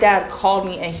 And my dad called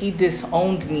me and he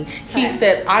disowned me. He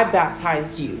said, I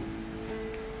baptized you.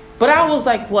 But I was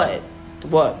like, what,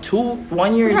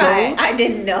 1 year old? I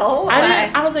didn't know.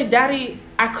 I was like, Daddy,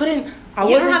 I couldn't.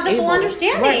 You don't have the full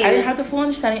understanding. Right, I didn't have the full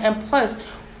understanding. And plus,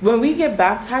 when we get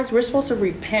baptized, we're supposed to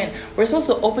repent. We're supposed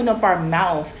to open up our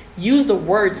mouth, use the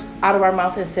words out of our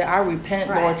mouth and say, I repent,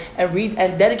 Lord, and read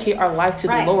and dedicate our life to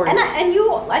the Lord. And I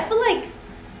feel like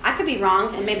I could be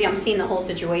wrong, and maybe I'm seeing the whole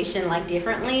situation like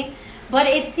differently. But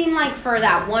it seemed like for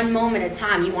that one moment of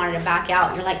time, you wanted to back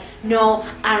out. You're like, no,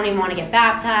 I don't even want to get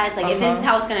baptized. Like, if this is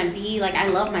how it's gonna be, like, I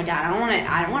love my dad.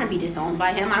 I don't want to be disowned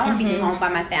by him. I don't want to be disowned by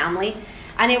my family.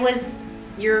 And it was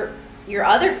your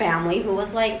other family who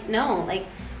was like, no,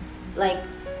 like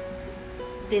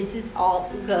this is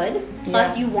all good.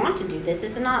 Plus, you want to do this.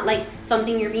 This is not like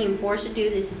something you're being forced to do.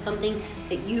 This is something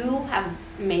that you have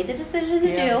made the decision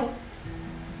to do.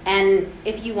 And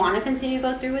if you want to continue to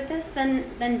go through with this,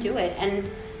 then do it. And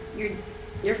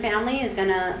your family is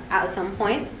gonna, at some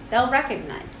point, they'll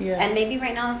recognize. Yeah. And maybe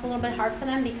right now it's a little bit hard for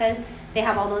them because they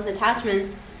have all those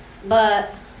attachments.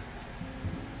 But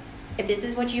if this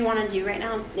is what you want to do right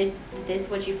now, if this is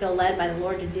what you feel led by the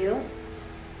Lord to do,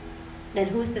 then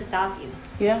who's to stop you?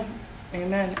 Yeah,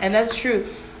 amen. And that's true.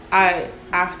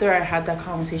 after I had that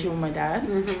conversation with my dad,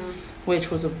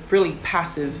 which was a really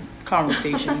passive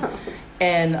conversation,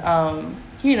 and I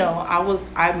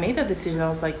made that decision. I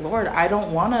was like, Lord, I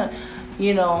don't want to,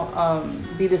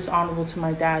 be dishonorable to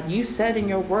my dad. You said in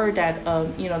your word that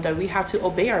that we have to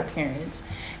obey our parents.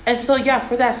 And so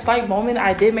for that slight moment,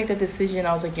 I did make that decision.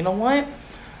 I was like, you know what?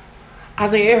 I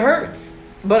was like, it hurts,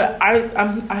 but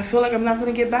I feel like I'm not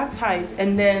going to get baptized.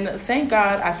 And then thank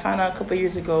God I found out a couple of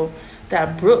years ago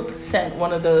that Brooke sent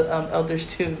one of the elders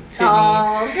to me.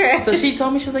 Okay. So she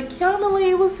told me, she was like, Emily,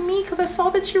 it was me because I saw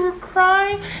that you were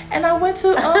crying. And I went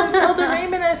to Elder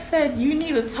Raymond and said, you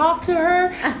need to talk to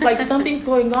her. Like, something's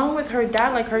going on with her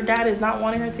dad. Like, her dad is not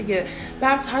wanting her to get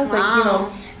baptized. Wow.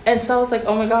 Like, And so I was like,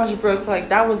 oh my gosh, Brooke, like,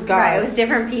 that was God. Right, it was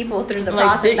different people through the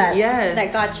process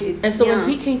that got you. And so when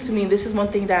he came to me, this is one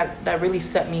thing that really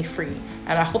set me free.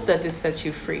 And I hope that this sets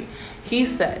you free. He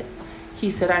said,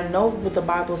 I know what the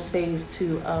Bible says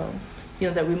to,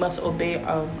 that we must obey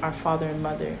our father and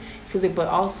mother. He was like, but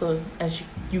also, as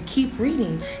you keep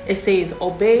reading, it says,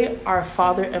 obey our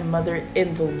father and mother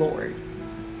in the Lord.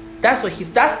 That's what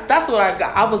that's what I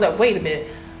got. I was like, wait a minute.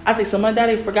 I was like, so my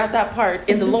daddy forgot that part,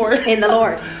 in the Lord. In the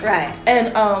Lord, right.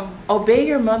 And obey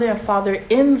your mother and father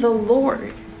in the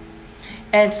Lord.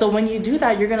 And so when you do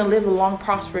that, you're going to live a long,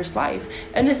 prosperous life.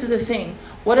 And this is the thing.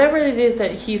 Whatever it is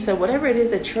that he said, whatever it is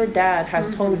that your dad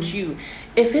has told you,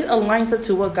 if it aligns up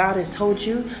to what God has told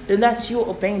you, then that's you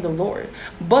obeying the Lord.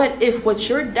 But if what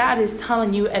your dad is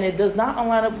telling you and it does not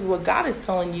align up with what God is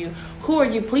telling you, who are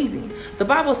you pleasing? The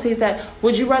Bible says that,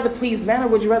 would you rather please man or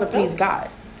would you rather please God?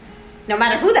 No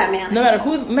matter who that man is. No matter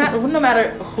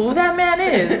who that man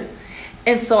is.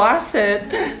 And so I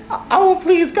said, I will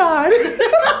please God.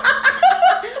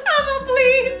 I will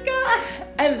please God.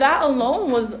 And that alone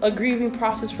was a grieving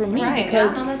process for me. Right,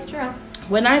 because that's true.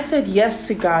 When I said yes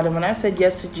to God and when I said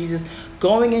yes to Jesus,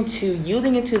 yielding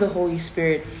into the Holy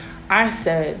Spirit, I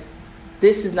said,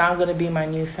 this is not going to be my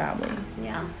new family.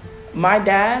 Yeah. My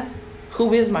dad,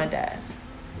 who is my dad?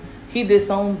 He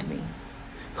disowned me.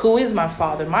 Who is my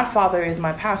father? My father is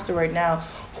my pastor right now,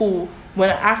 who,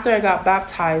 after I got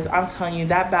baptized, I'm telling you,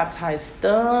 that baptized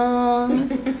stung.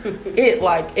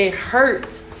 It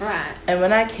hurt. Right. And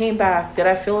when I came back, did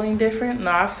I feel any different?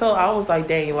 No, I was like,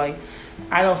 dang, like,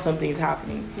 I know something's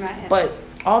happening. Right. But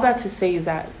all that to say is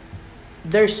that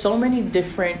there's so many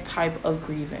different type of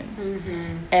grievance.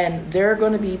 And there are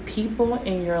going to be people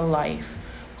in your life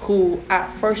who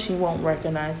at first you won't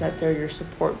recognize that they're your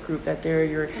support group, that they're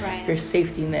your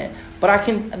safety net. But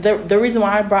the reason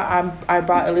why I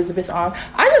brought Elizabeth on,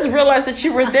 I just realized that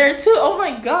you were there too. Oh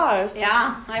my gosh.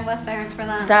 Yeah, I was there for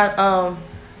that. That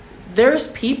there's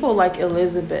people like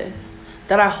Elizabeth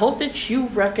that I hope that you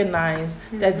recognize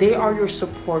that they are your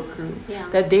support group,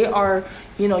 that they are,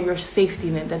 your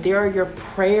safety net, that they are your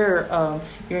prayer,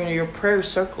 your prayer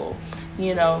circle,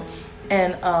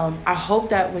 And I hope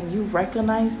that when you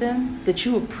recognize them, that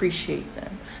you appreciate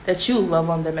them, that you love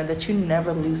on them, and that you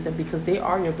never lose them, because they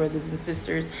are your brothers and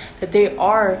sisters, that they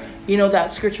are,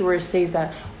 that scripture where it says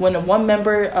that when one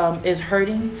member is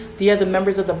hurting, the other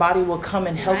members of the body will come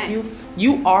and help you.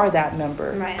 You are that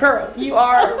member. Right. Girl, you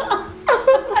are.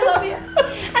 I love you.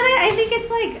 And I think it's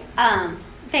like,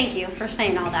 thank you for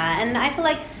saying all that. And I feel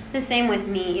like the same with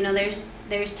me.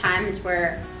 There's times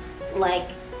where, like,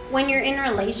 when you're in a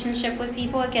relationship with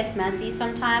people, it gets messy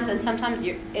sometimes, and sometimes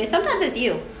it's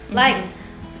you. Like,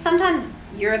 sometimes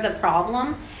you're the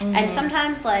problem, and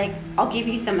sometimes, like, I'll give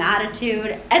you some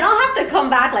attitude, and I'll have to come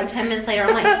back, like, 10 minutes later,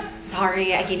 I'm like,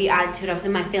 sorry, I gave you attitude, I was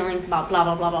in my feelings about blah,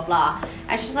 blah, blah, blah, blah.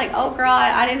 And she's like, oh, girl,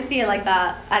 I didn't see it like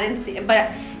that. I didn't see it.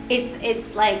 But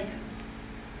it's like,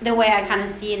 the way I kind of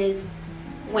see it is,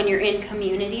 when you're in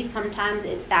community, sometimes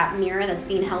it's that mirror that's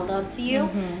being held up to you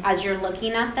as you're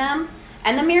looking at them.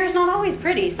 And the mirror's not always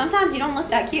pretty. Sometimes you don't look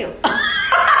that cute.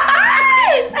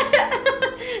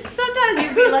 Sometimes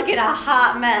you'd be looking a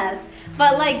hot mess.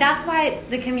 But, like, that's why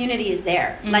the community is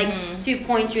there. Like, to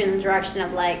point you in the direction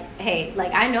of, like, hey,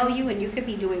 like, I know you and you could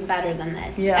be doing better than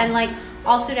this. Yeah. And, like,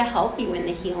 also to help you in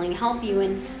the healing, help you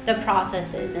in the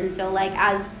processes. And so, like,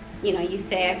 as, you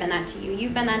say I've been that to you,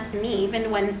 you've been that to me.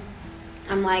 Even when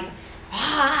I'm like,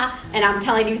 and I'm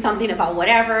telling you something about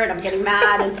whatever, and I'm getting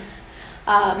mad. And,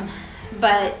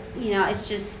 but, it's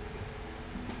just,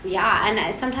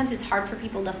 and sometimes it's hard for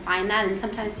people to find that, and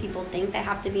sometimes people think they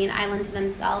have to be an island to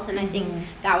themselves, and I think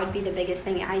that would be the biggest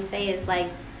thing I say is, like,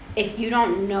 if you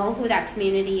don't know who that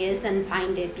community is, then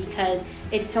find it, because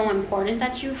it's so important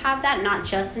that you have that, not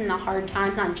just in the hard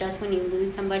times, not just when you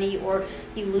lose somebody or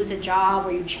you lose a job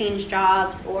or you change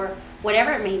jobs or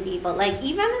whatever it may be, but like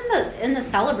even in the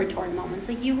celebratory moments,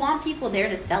 like you want people there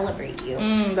to celebrate you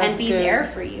and be there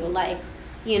for you. Like,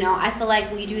 you know, I feel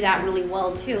like we do that really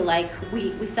well too. Like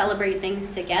we celebrate things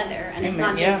together, and it's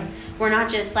not just we're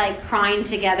not just like crying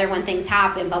together when things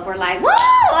happen, but we're like, woo,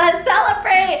 let's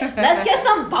celebrate, let's get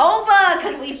some boba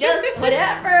because we just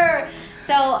whatever.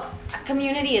 So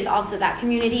community is also that.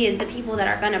 Community is the people that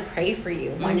are going to pray for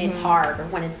you when it's hard or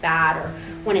when it's bad or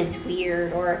when it's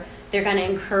weird, or they're going to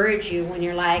encourage you when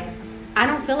you're like, I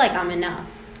don't feel like I'm enough.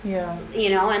 Yeah. You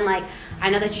know, and like I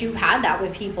know that you've had that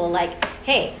with people, like,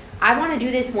 hey, I want to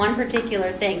do this one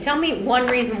particular thing. Tell me one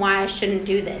reason why I shouldn't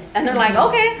do this. And they're like,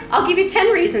 okay, I'll give you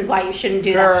 10 reasons why you shouldn't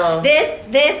do that. This,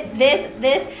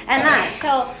 and that.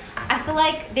 So I feel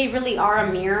like they really are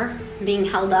a mirror being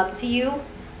held up to you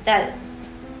that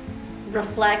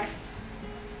reflects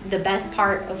the best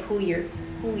part of who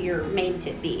you're made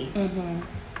to be.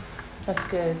 That's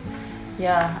good.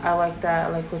 Yeah, I like that. I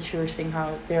like what you were saying,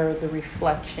 how they're the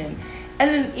reflection. And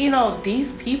then, you know,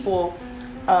 these people,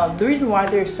 the reason why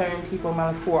there's certain people in my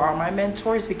life who are my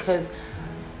mentors, because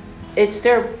it's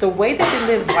the way that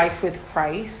they live life with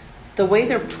Christ, the way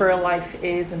their prayer life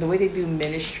is, and the way they do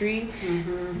ministry.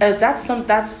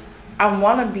 I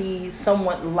want to be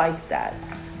somewhat like that.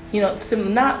 You know,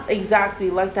 not exactly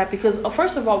like that, because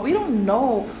first of all, we don't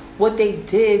know what they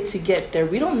did to get there.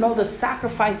 We don't know the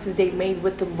sacrifices they made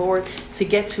with the Lord to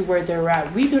get to where they're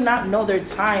at. We do not know their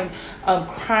time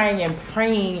crying and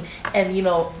praying and, you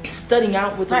know, studying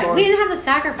out with the Lord. We didn't have to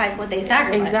sacrifice what they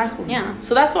sacrificed. Exactly. Yeah.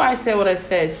 So that's why I said what I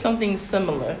said, something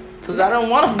similar, because I don't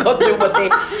want to go through what they...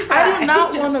 I do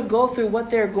not want to go through what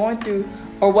they're going through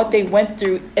or what they went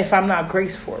through if I'm not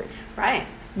graced for it. Right.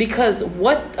 Because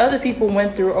what other people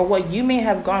went through or what you may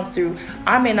have gone through,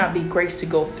 I may not be graced to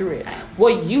go through it.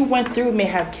 What you went through may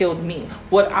have killed me.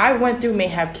 What I went through may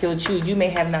have killed you. You may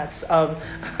have not,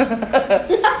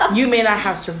 you may not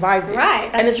have survived it. Right,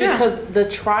 that's and it's true. because the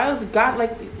trials, God,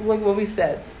 like what we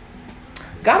said,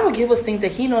 God will give us things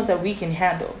that He knows that we can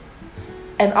handle.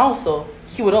 And also,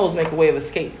 He would always make a way of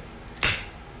escape.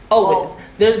 Always.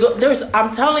 There's.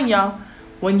 I'm telling y'all,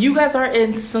 when you guys are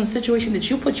in some situation that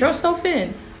you put yourself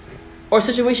in, or a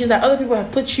situation that other people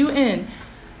have put you in,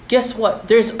 guess what?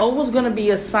 There's always going to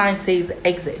be a sign says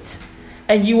exit.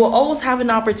 And you will always have an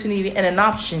opportunity and an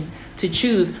option to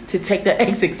choose to take the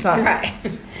exit sign. Right.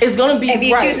 It's going to be if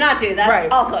you choose not to,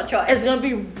 that's also a choice. It's going to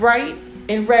be bright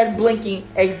in red blinking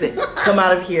exit. Come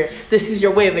out of here. This is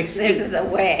your way of escape. This is a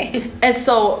way. And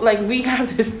so, like, we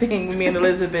have this thing, me and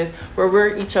Elizabeth, where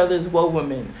we're each other's woe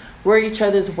women. We're each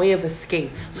other's way of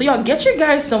escape. So y'all, get your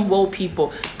guys some woe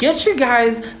people. Get your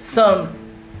guys some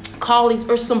colleagues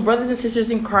or some brothers and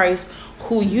sisters in Christ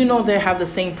who you know they have the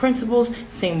same principles,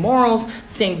 same morals,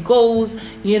 same goals,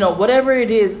 you know, whatever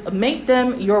it is. Make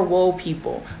them your woe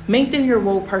people. Make them your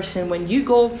woe person. When you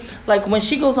go, like when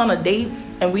she goes on a date,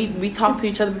 and we talk to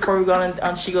each other before we go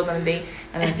on, she goes on a date,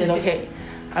 and I said, okay.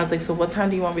 I was like, so what time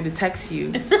do you want me to text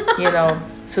you? You know,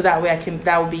 so that way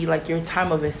that would be like your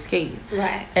time of escape.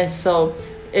 Right. And so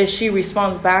if she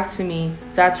responds back to me,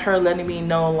 that's her letting me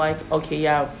know, like, okay,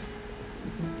 yeah,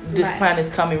 this plan is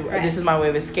coming. Right. This is my way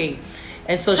of escape.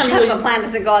 And so sometimes the plan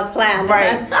doesn't go as planned.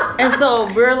 Right. And so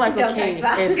we're like, okay,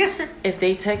 if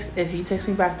you text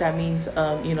me back, that means,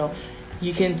 you know,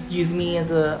 you can use me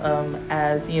as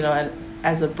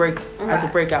a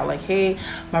breakout, like, hey,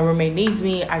 my roommate needs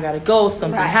me, I gotta go,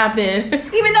 something happened.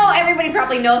 Even though everybody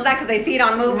probably knows that because they see it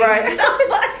on movies and stuff.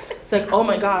 It's like, oh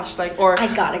my gosh, like, or I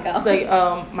gotta go. It's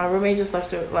like, my roommate just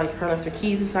left her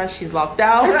keys inside, she's locked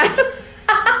out. Right.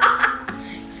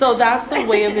 So that's the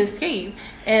way of escape.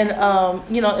 And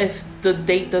you know, if the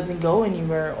date doesn't go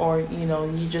anywhere, or you know,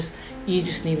 you just need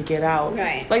to get out.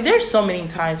 Right. Like, there's so many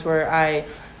times where I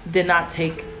did not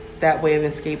take that way of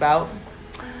escape out.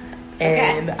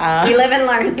 And you live and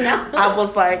learn, you know. I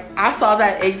was like, I saw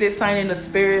that exit sign in the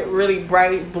spirit, really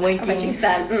bright, blinking, what you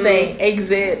said. saying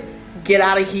exit, get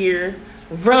out of here,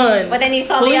 run. But then you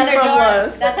saw the other door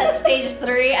that said stage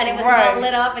 3, and it was well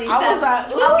lit up, and you said, was like,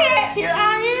 okay, here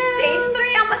I am. Stage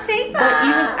 3, I'm gonna take that. But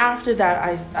even after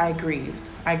that, I grieved.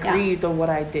 I grieved of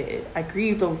what I did. I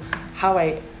grieved of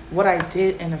what I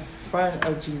did in the front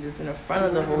of Jesus, in the front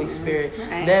of the Holy Spirit,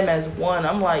 them as one.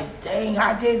 I'm like, dang,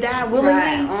 I did that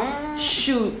willingly.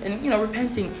 Shoot, and you know,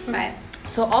 repenting. Right.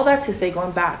 So all that to say,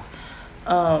 going back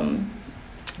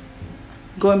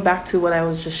to what I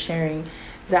was just sharing,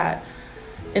 that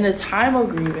in a time of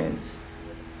grievance,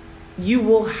 you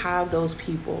will have those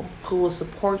people who will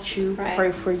support you,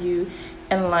 pray for you.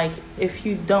 And like, if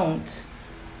you don't,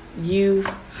 y'all,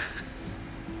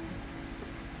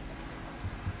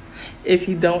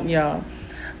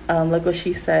 like what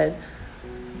she said,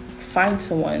 find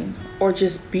someone, or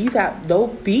just be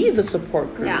the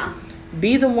support group. Yeah.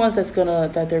 Be the ones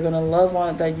that they're gonna love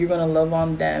on, that you're gonna love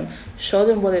on them. Show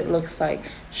them what it looks like.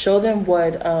 Show them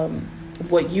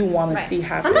what you want to see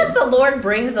happen. Sometimes the Lord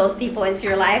brings those people into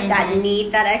your life that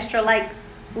need that extra like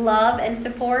love and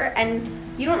support, and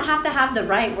you don't have to have the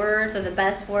right words or the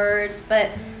best words,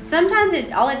 but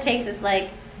sometimes all it takes is like,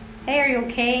 hey, are you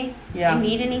okay? Yeah. Do you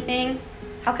need anything?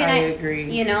 How can I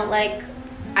agree. You know, like,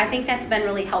 I think that's been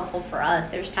really helpful for us.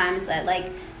 There's times that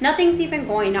like nothing's even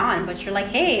going on, but you're like,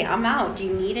 hey, I'm out. Do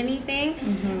you need anything?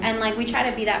 And like, we try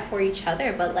to be that for each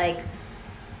other, but like,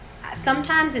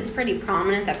 sometimes it's pretty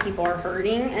prominent that people are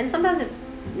hurting, and sometimes it's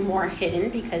more hidden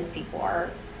because people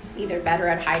are either better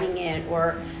at hiding it,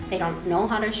 or they don't know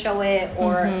how to show it,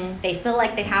 or they feel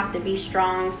like they have to be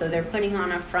strong, so they're putting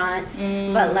on a front.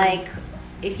 But like,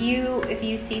 if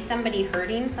you see somebody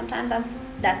hurting, sometimes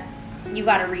that's you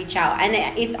got to reach out, and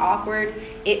it's awkward.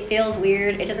 It feels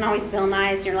weird. It doesn't always feel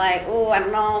nice. You're like, oh, I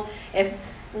don't know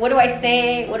what do I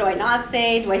say? What do I not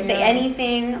say? Do I say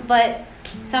anything? But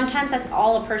sometimes that's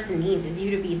all a person needs, is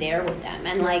you to be there with them.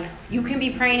 And like, you can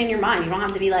be praying in your mind. You don't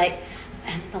have to be like,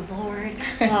 and the Lord,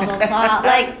 blah, blah, blah.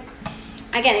 Like,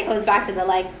 again, it goes back to the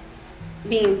like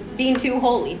being too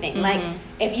holy thing. Like,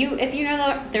 if you know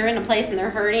that they're in a place and they're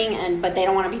hurting, but they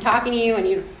don't want to be talking to you, and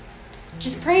you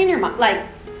just pray in your mind, like,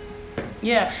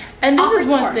 yeah. And this is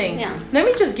one thing. Yeah. Let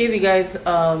me just give you guys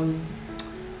an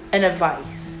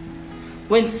advice.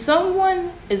 When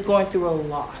someone is going through a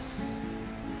loss,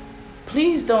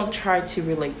 please don't try to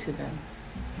relate to them.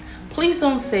 Please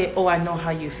don't say, oh, I know how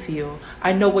you feel.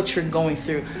 I know what you're going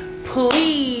through.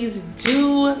 Please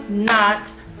do not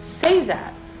say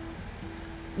that.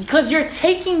 Because you're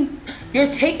taking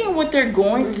what they're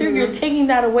going through, you're taking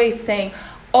that away, saying,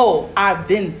 oh, I've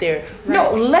been there. Right.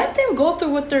 No, let them go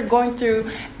through what they're going through.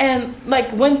 And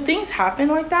like, when things happen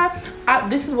like that,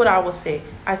 this is what I will say.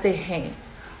 I say, hey,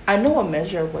 I know a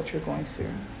measure of what you're going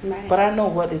through, but I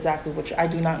know I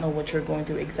do not know what you're going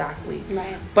through exactly.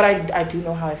 Right. But I do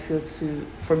know how it feels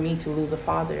for me to lose a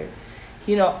father.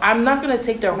 You know, I'm not going to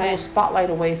take their whole spotlight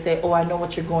away and say, oh, I know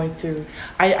what you're going through.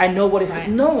 I know what it feels.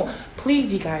 No,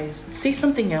 please, you guys, say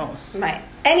something else. Right.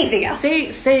 Anything else.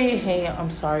 Say, hey, I'm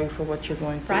sorry for what you're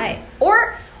going through. Right.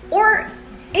 Or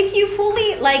if you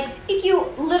fully, like, if you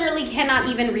literally cannot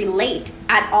even relate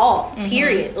at all,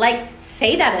 period. Like,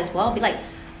 say that as well. Be like,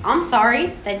 I'm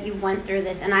sorry that you went through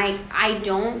this, and I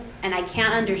don't, and I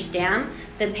can't understand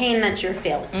the pain that you're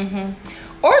feeling.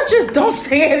 Or just don't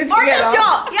say anything. Or just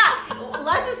don't. Yeah.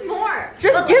 Less is more.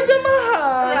 Just give them a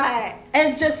hug. Right.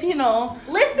 And just,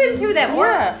 listen to them. Yeah.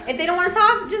 Or if they don't want to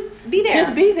talk, just be there.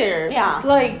 Just be there. Yeah.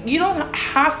 Like, you don't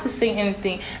have to say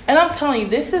anything. And I'm telling you,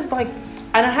 this is like,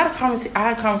 and I had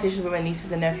conversations with my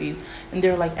nieces and nephews, and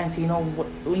they were like, Auntie, you know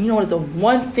what is the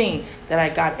one thing that I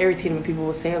got irritated when people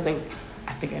would say? I was like,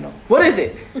 I think I know. What is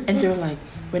it? And they were like,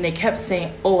 when they kept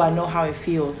saying, oh, I know how it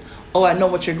feels. Oh, I know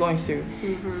what you're going through.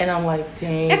 And I'm like,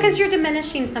 dang. Yeah, because you're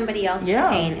diminishing somebody else's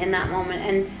pain in that moment.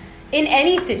 And in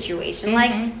any situation,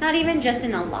 like, not even just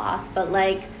in a loss, but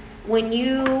like, when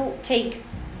you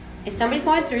if somebody's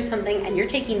going through something and you're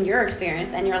taking your experience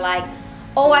and you're like,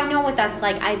 oh, I know what that's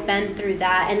like. I've been through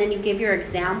that. And then you give your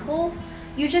example,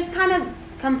 you just kind of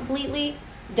completely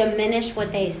diminish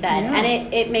what they said. Yeah.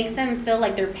 And it makes them feel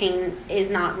like their pain is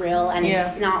not real and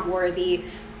it's not worthy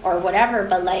or whatever.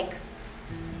 But like,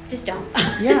 just don't.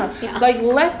 Yeah. Like,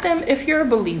 let them, if you're a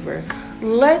believer,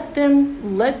 let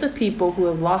the people who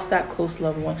have lost that close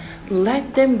loved one,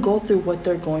 let them go through what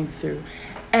they're going through.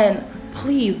 And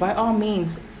please, by all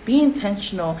means, be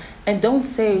intentional, and don't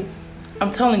say,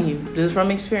 I'm telling you, this is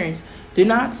from experience, do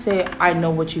not say, I know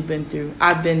what you've been through.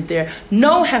 I've been there.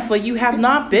 No, Heffa, you have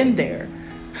not been there.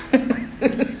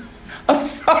 I'm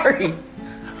sorry.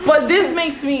 But this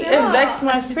makes me, it vexes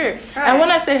my spirit. Right. And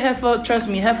when I say Heffa, trust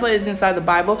me, Heffa is inside the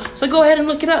Bible. So go ahead and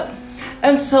look it up.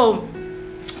 And so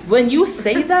when you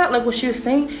say that, like what she was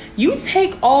saying, you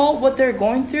take all what they're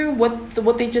going through,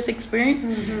 what they just experienced,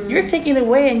 you're taking it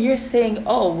away and you're saying,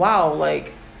 oh, wow,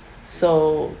 like,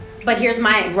 so. But here's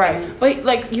my experience. Right. But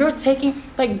like, you're taking,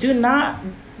 like, do not,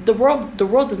 the world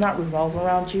does not revolve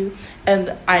around you.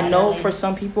 And I know for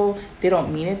some people they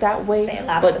don't mean it that way,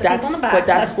 but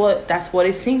that's what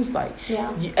it seems like.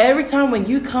 Yeah. Every time when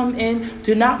you come in,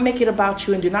 do not make it about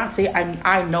you and do not say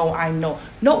I know.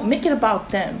 No, make it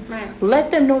about them. Right. Let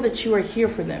them know that you are here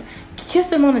for them. kiss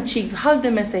them on the cheeks, hug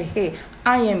them, and say, hey,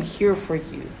 I am here for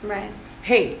you. Right.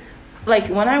 Hey, like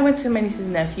when I went to my nieces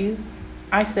and nephews,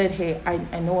 I said, hey,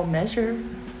 I know a measure,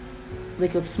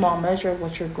 like a small measure of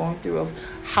what you're going through, of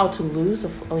how to lose,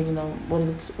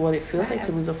 what it feels like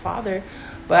to lose a father.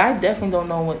 But I definitely don't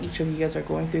know what each of you guys are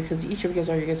going through, because each of you guys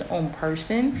are your guys' own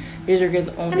person. Here's your guys'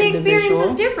 own individual. And the experience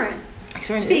is different.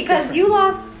 Because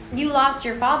you lost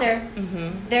your father.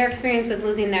 Mm-hmm. Their experience with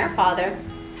losing their father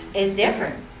is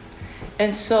different.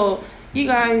 And so, you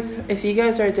guys, if you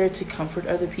guys are there to comfort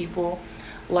other people,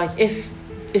 like if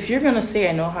you're gonna say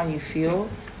I know how you feel,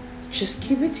 just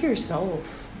keep it to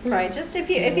yourself. Right. Just if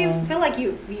you feel like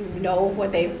you know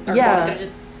what they are going through,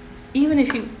 just even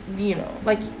if you know,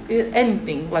 like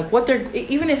anything, like what they're,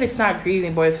 even if it's not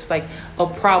grieving, but if it's like a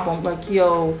problem, like,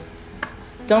 yo,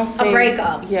 don't say a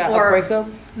breakup. Yeah, a breakup.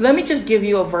 Let me just give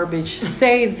you a verbiage.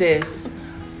 Say this: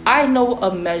 I know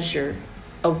a measure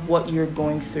of what you're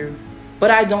going through,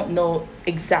 but I don't know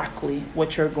exactly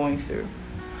what you're going through,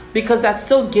 because that's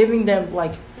still giving them,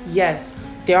 like, yes,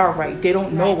 they are right. They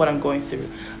don't know what I'm going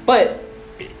through. But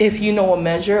if you know a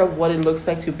measure of what it looks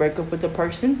like to break up with a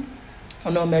person,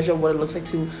 or know a measure of what it looks like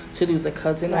to lose a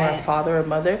cousin or a father or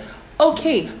mother,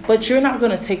 okay, but you're not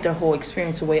going to take their whole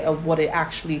experience away of what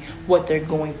they're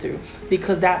going through,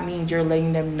 because that means you're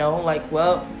letting them know, like,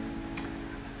 well,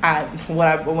 I went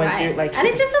through, like, and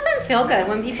it just doesn't feel good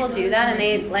when people do that and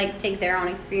they like take their own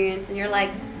experience and you're like,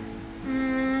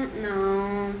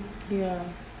 no, yeah,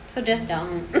 so just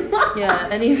don't. Yeah.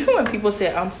 And even when people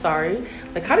say I'm sorry,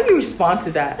 like, how do you respond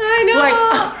to that? I know.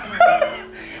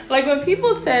 Like when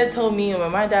people told me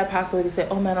when my dad passed away, they said,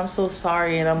 oh man, I'm so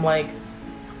sorry, and I'm like,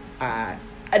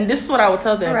 and this is what I would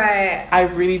tell them. Right. I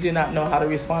really do not know how to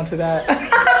respond to that.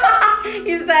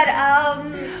 You said,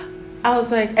 I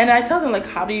was like, and I tell them, like,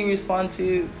 how do you respond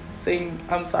to saying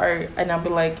I'm sorry? And I'll be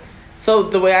like, so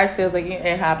the way I say is like,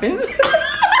 it happens.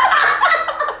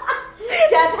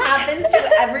 Death happens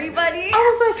to everybody. I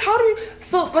was like, how do you?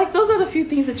 So like, those are the few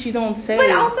things that you don't say.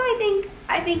 But also,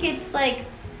 I think it's like,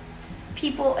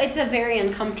 people, it's a very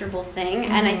uncomfortable thing,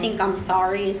 and I think I'm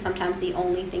sorry is sometimes the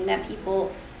only thing that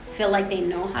people feel like they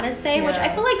know how to say, which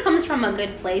I feel like comes from a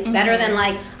good place, better than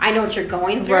like, I know what you're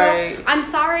going through. Right. I'm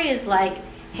sorry is like,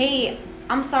 hey,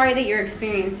 I'm sorry that you're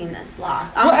experiencing this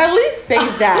loss. Well, at least say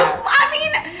that. I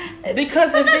mean,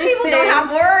 because sometimes if people don't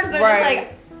have words, they're just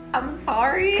like, I'm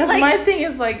sorry. Because like, my thing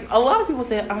is, like, a lot of people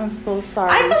say, I'm so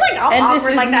sorry. I feel like I'm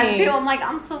awkward like that too. I'm like,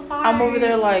 I'm so sorry. I'm over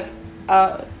there like,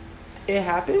 it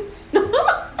happens.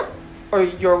 Or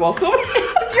you're welcome.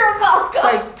 You're welcome. It's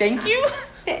like, thank you.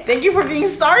 Thank you for being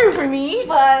sorry for me.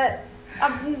 But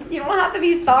you don't have to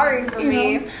be sorry for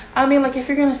me. Know? I mean, like, if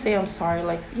you're going to say I'm sorry,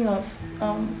 like,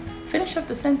 finish up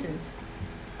the sentence.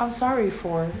 I'm sorry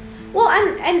for... Well,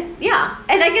 and yeah.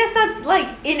 And I guess that's, like,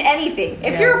 in anything.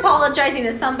 If you're apologizing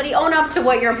to somebody, own up to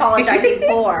what you're apologizing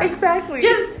for. Exactly.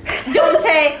 Just don't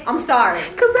say, I'm sorry.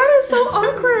 Because that is so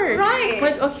awkward. Right.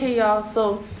 Like, okay, y'all,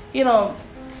 so,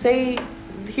 say,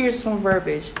 here's some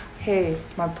verbiage. Hey,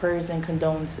 my prayers and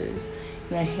condolences.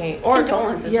 Hey, or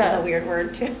condolences is a weird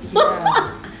word too.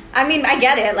 Yeah. I mean, I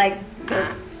get it, like,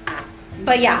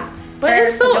 but yeah. But prayers,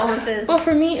 it's so, condolences. But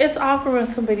for me, it's awkward when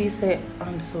somebody say,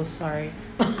 "I'm so sorry."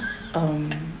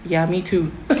 Yeah, me too.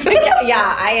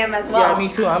 Yeah, I am as well. Yeah, me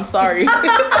too. I'm sorry.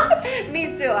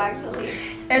 Me too, actually.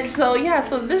 And so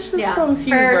so this is some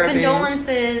few prayers, verbiage.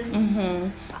 Condolences. Mm-hmm.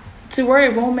 To where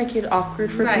it won't make it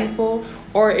awkward for people,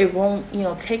 or it won't,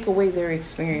 take away their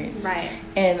experience. Right.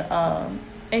 And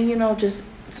just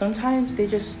sometimes they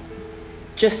just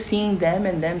seeing them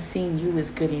and them seeing you is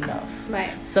good enough. Right.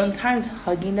 Sometimes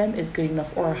hugging them is good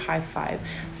enough, or a high five.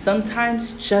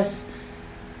 Sometimes just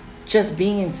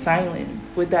being in silence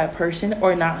with that person,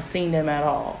 or not seeing them at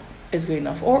all, is good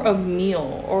enough. Or a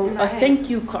meal, or a thank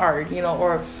you card,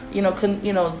 or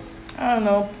I don't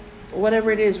know,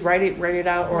 whatever it is, write it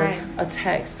out, or a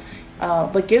text.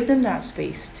 But give them that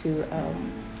space to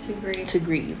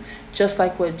grieve. Just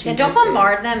like what Jesus don't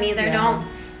bombard them either. Yeah.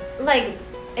 Don't, like,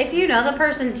 if you know the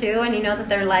person too, and you know that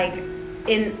they're like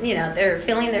they're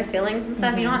feeling their feelings and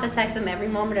stuff, you don't have to text them every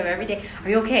moment of every day. Are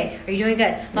you okay? Are you doing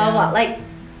good? Blah, blah, blah. Like,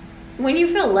 when you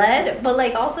feel led, but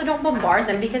like also don't bombard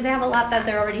them, because they have a lot that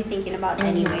they're already thinking about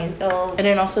anyway. So, and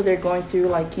then also they're going through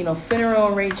like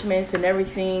funeral arrangements and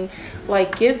everything.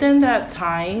 Like, give them that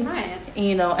time, right?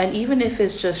 And even if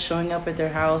it's just showing up at their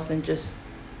house and just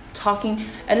talking.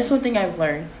 And it's one thing I've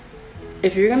learned: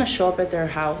 if you're gonna show up at their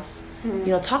house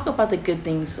Talk about the good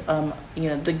things,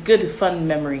 the good fun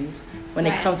memories when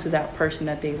it comes to that person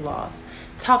that they lost.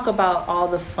 Talk about all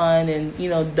the fun and,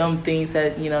 dumb things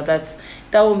that,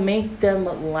 that will make them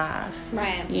laugh.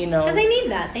 Right. Because they need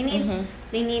that. They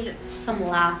need some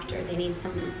laughter. They need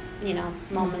some,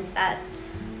 moments that,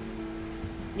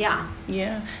 yeah.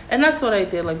 Yeah. And that's what I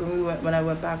did. Like when I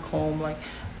went back home, like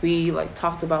we like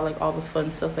talked about like all the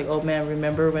fun stuff. Like, oh man,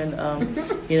 remember when,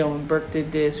 when Burke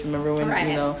did this? Remember when,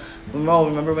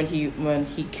 remember when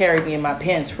he carried me and my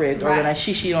pants ripped, or when I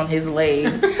shishi on his leg,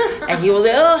 and he was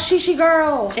like, oh, shishi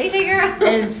girl.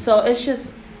 And so it's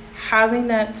just having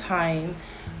that time,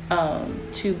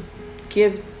 to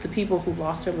give the people who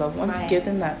lost their loved ones, give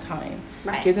them that time.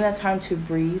 Right. Give them that time to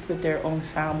breathe with their own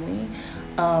family.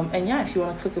 And if you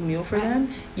want to cook a meal for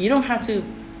them, you don't have to,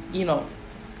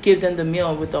 give them the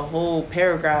meal with a whole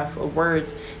paragraph of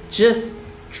words. Just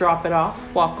drop it off,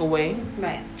 walk away.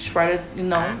 Right. Just write it,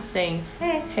 saying,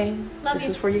 hey, this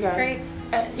is for you guys. Great.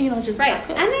 Just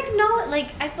and acknowledge,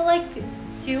 I feel like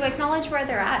to acknowledge where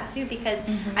they're at too, because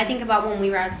I think about when we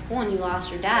were at school and you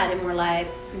lost your dad, and we're like,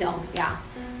 no,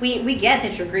 we get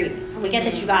that you're grieving, we get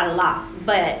that you got a loss,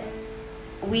 but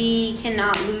we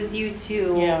cannot lose you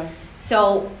too. Yeah.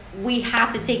 So we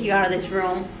have to take you out of this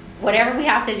room, whatever we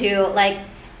have to do,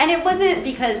 and it wasn't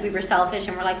because we were selfish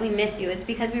and we're like, we miss you. It's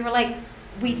because we were like,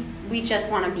 we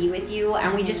just want to be with you,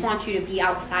 and we just want you to be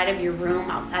outside of your room,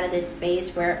 outside of this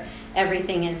space where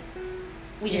everything is.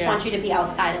 We just want you to be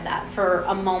outside of that for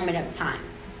a moment of time.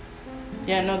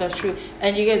 Yeah, no, that's true.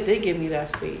 And you guys did give me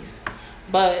that space.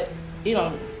 But, 3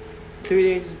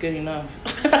 days is good enough.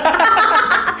 3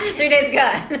 days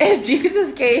good. If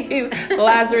Jesus gave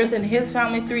Lazarus and his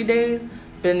family 3 days,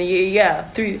 then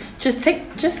 3.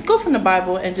 Just go from the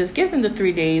Bible and just give him the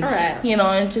 3 days. Right.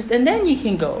 And then you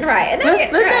can go. Right.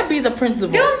 Let that be the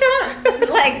principle. Don't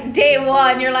day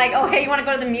 1, you're like, oh, hey, you want to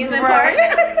go to the amusement park?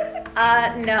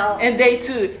 No. And day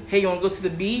 2, hey, you want to go to the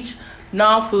beach?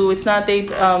 No, fool. It's not day.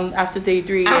 After day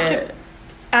 3 yet.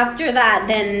 After that,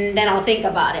 then I'll think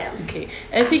about it. Okay.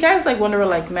 And if you guys wonder,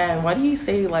 man, why do you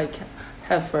say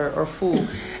heifer or fool?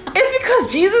 It's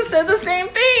because Jesus said the same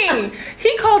thing.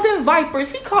 He called them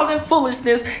vipers. He called them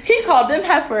foolishness. He called them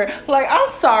heifer. I'm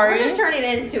sorry. We're just turning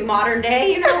it into modern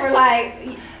day. We're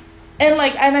like. And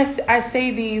I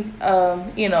say these,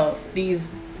 these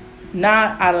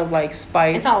not out of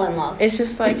spite. It's all in love. It's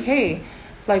just hey,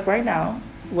 right now,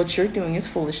 what you're doing is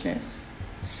foolishness.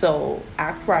 So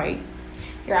act right.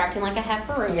 You're acting like a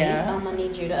heifer, so I'm gonna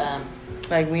need you to.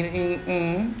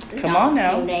 Come on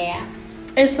now.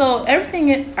 And so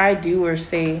everything I do or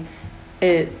say,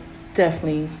 it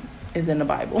definitely is in the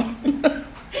Bible.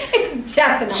 It's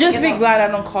definitely. Just be glad I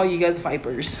don't call you guys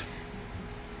vipers.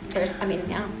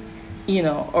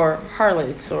 Or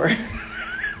harlots or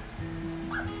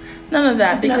none of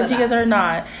that, because you guys are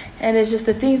not. And it's just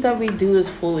the things that we do is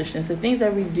foolishness. The things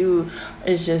that we do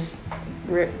is just,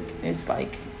 it's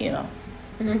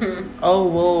oh,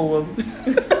 whoa.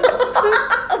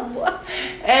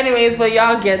 Anyways, but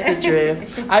y'all get the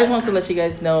drift. I just want to let you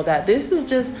guys know that this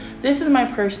is my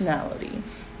personality.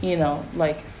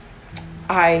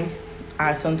 I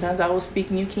sometimes I will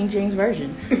speak New King James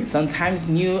Version, sometimes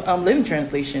New Living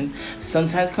Translation,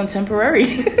 sometimes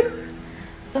contemporary.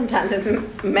 Sometimes it's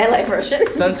Malay version.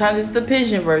 Sometimes it's the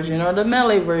Pidgin version or the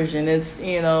Malay version. It's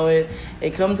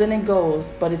it comes in and goes,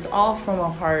 but it's all from a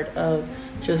heart of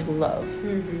just love.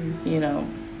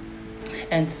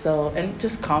 And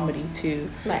just comedy too.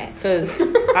 Right. Because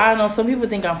I don't know, some people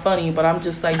think I'm funny, but I'm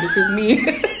just this is me.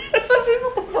 Some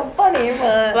people think I'm funny,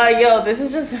 but this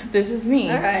is me.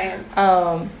 All right.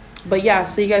 But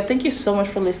so you guys, thank you so much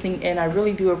for listening, and I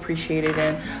really do appreciate it.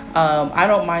 And I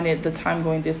don't mind the time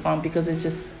going this long, because it's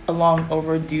just a long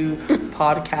overdue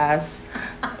podcast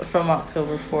from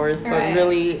October 4th. But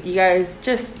really, you guys,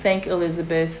 just thank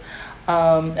Elizabeth.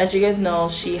 As you guys know,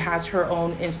 she has her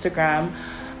own Instagram,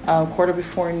 quarter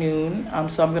before noon.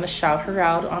 So I'm gonna shout her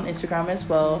out on Instagram as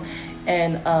well.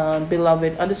 And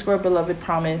 _beloved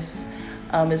promise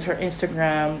is her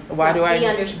Instagram. Why do I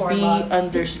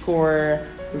 _love?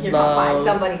 You're gonna find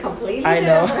somebody completely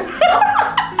different.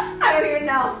 I don't even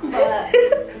know. But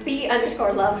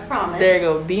 _love promise. There you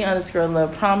go.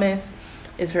 _love promise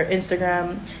is her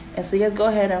Instagram. And so you guys go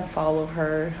ahead and follow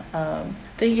her.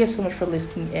 Thank you guys so much for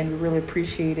listening, and we really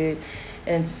appreciate it.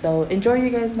 And so enjoy your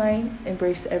guys' night.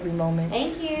 Embrace every moment.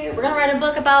 Thank you. We're gonna write a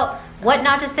book about what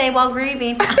not to say while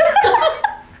grieving.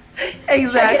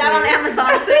 Exactly. Check it out on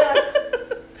Amazon soon.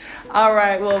 All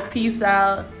right. Well, peace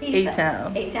out.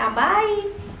 A-Town. A-Town.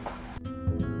 Bye.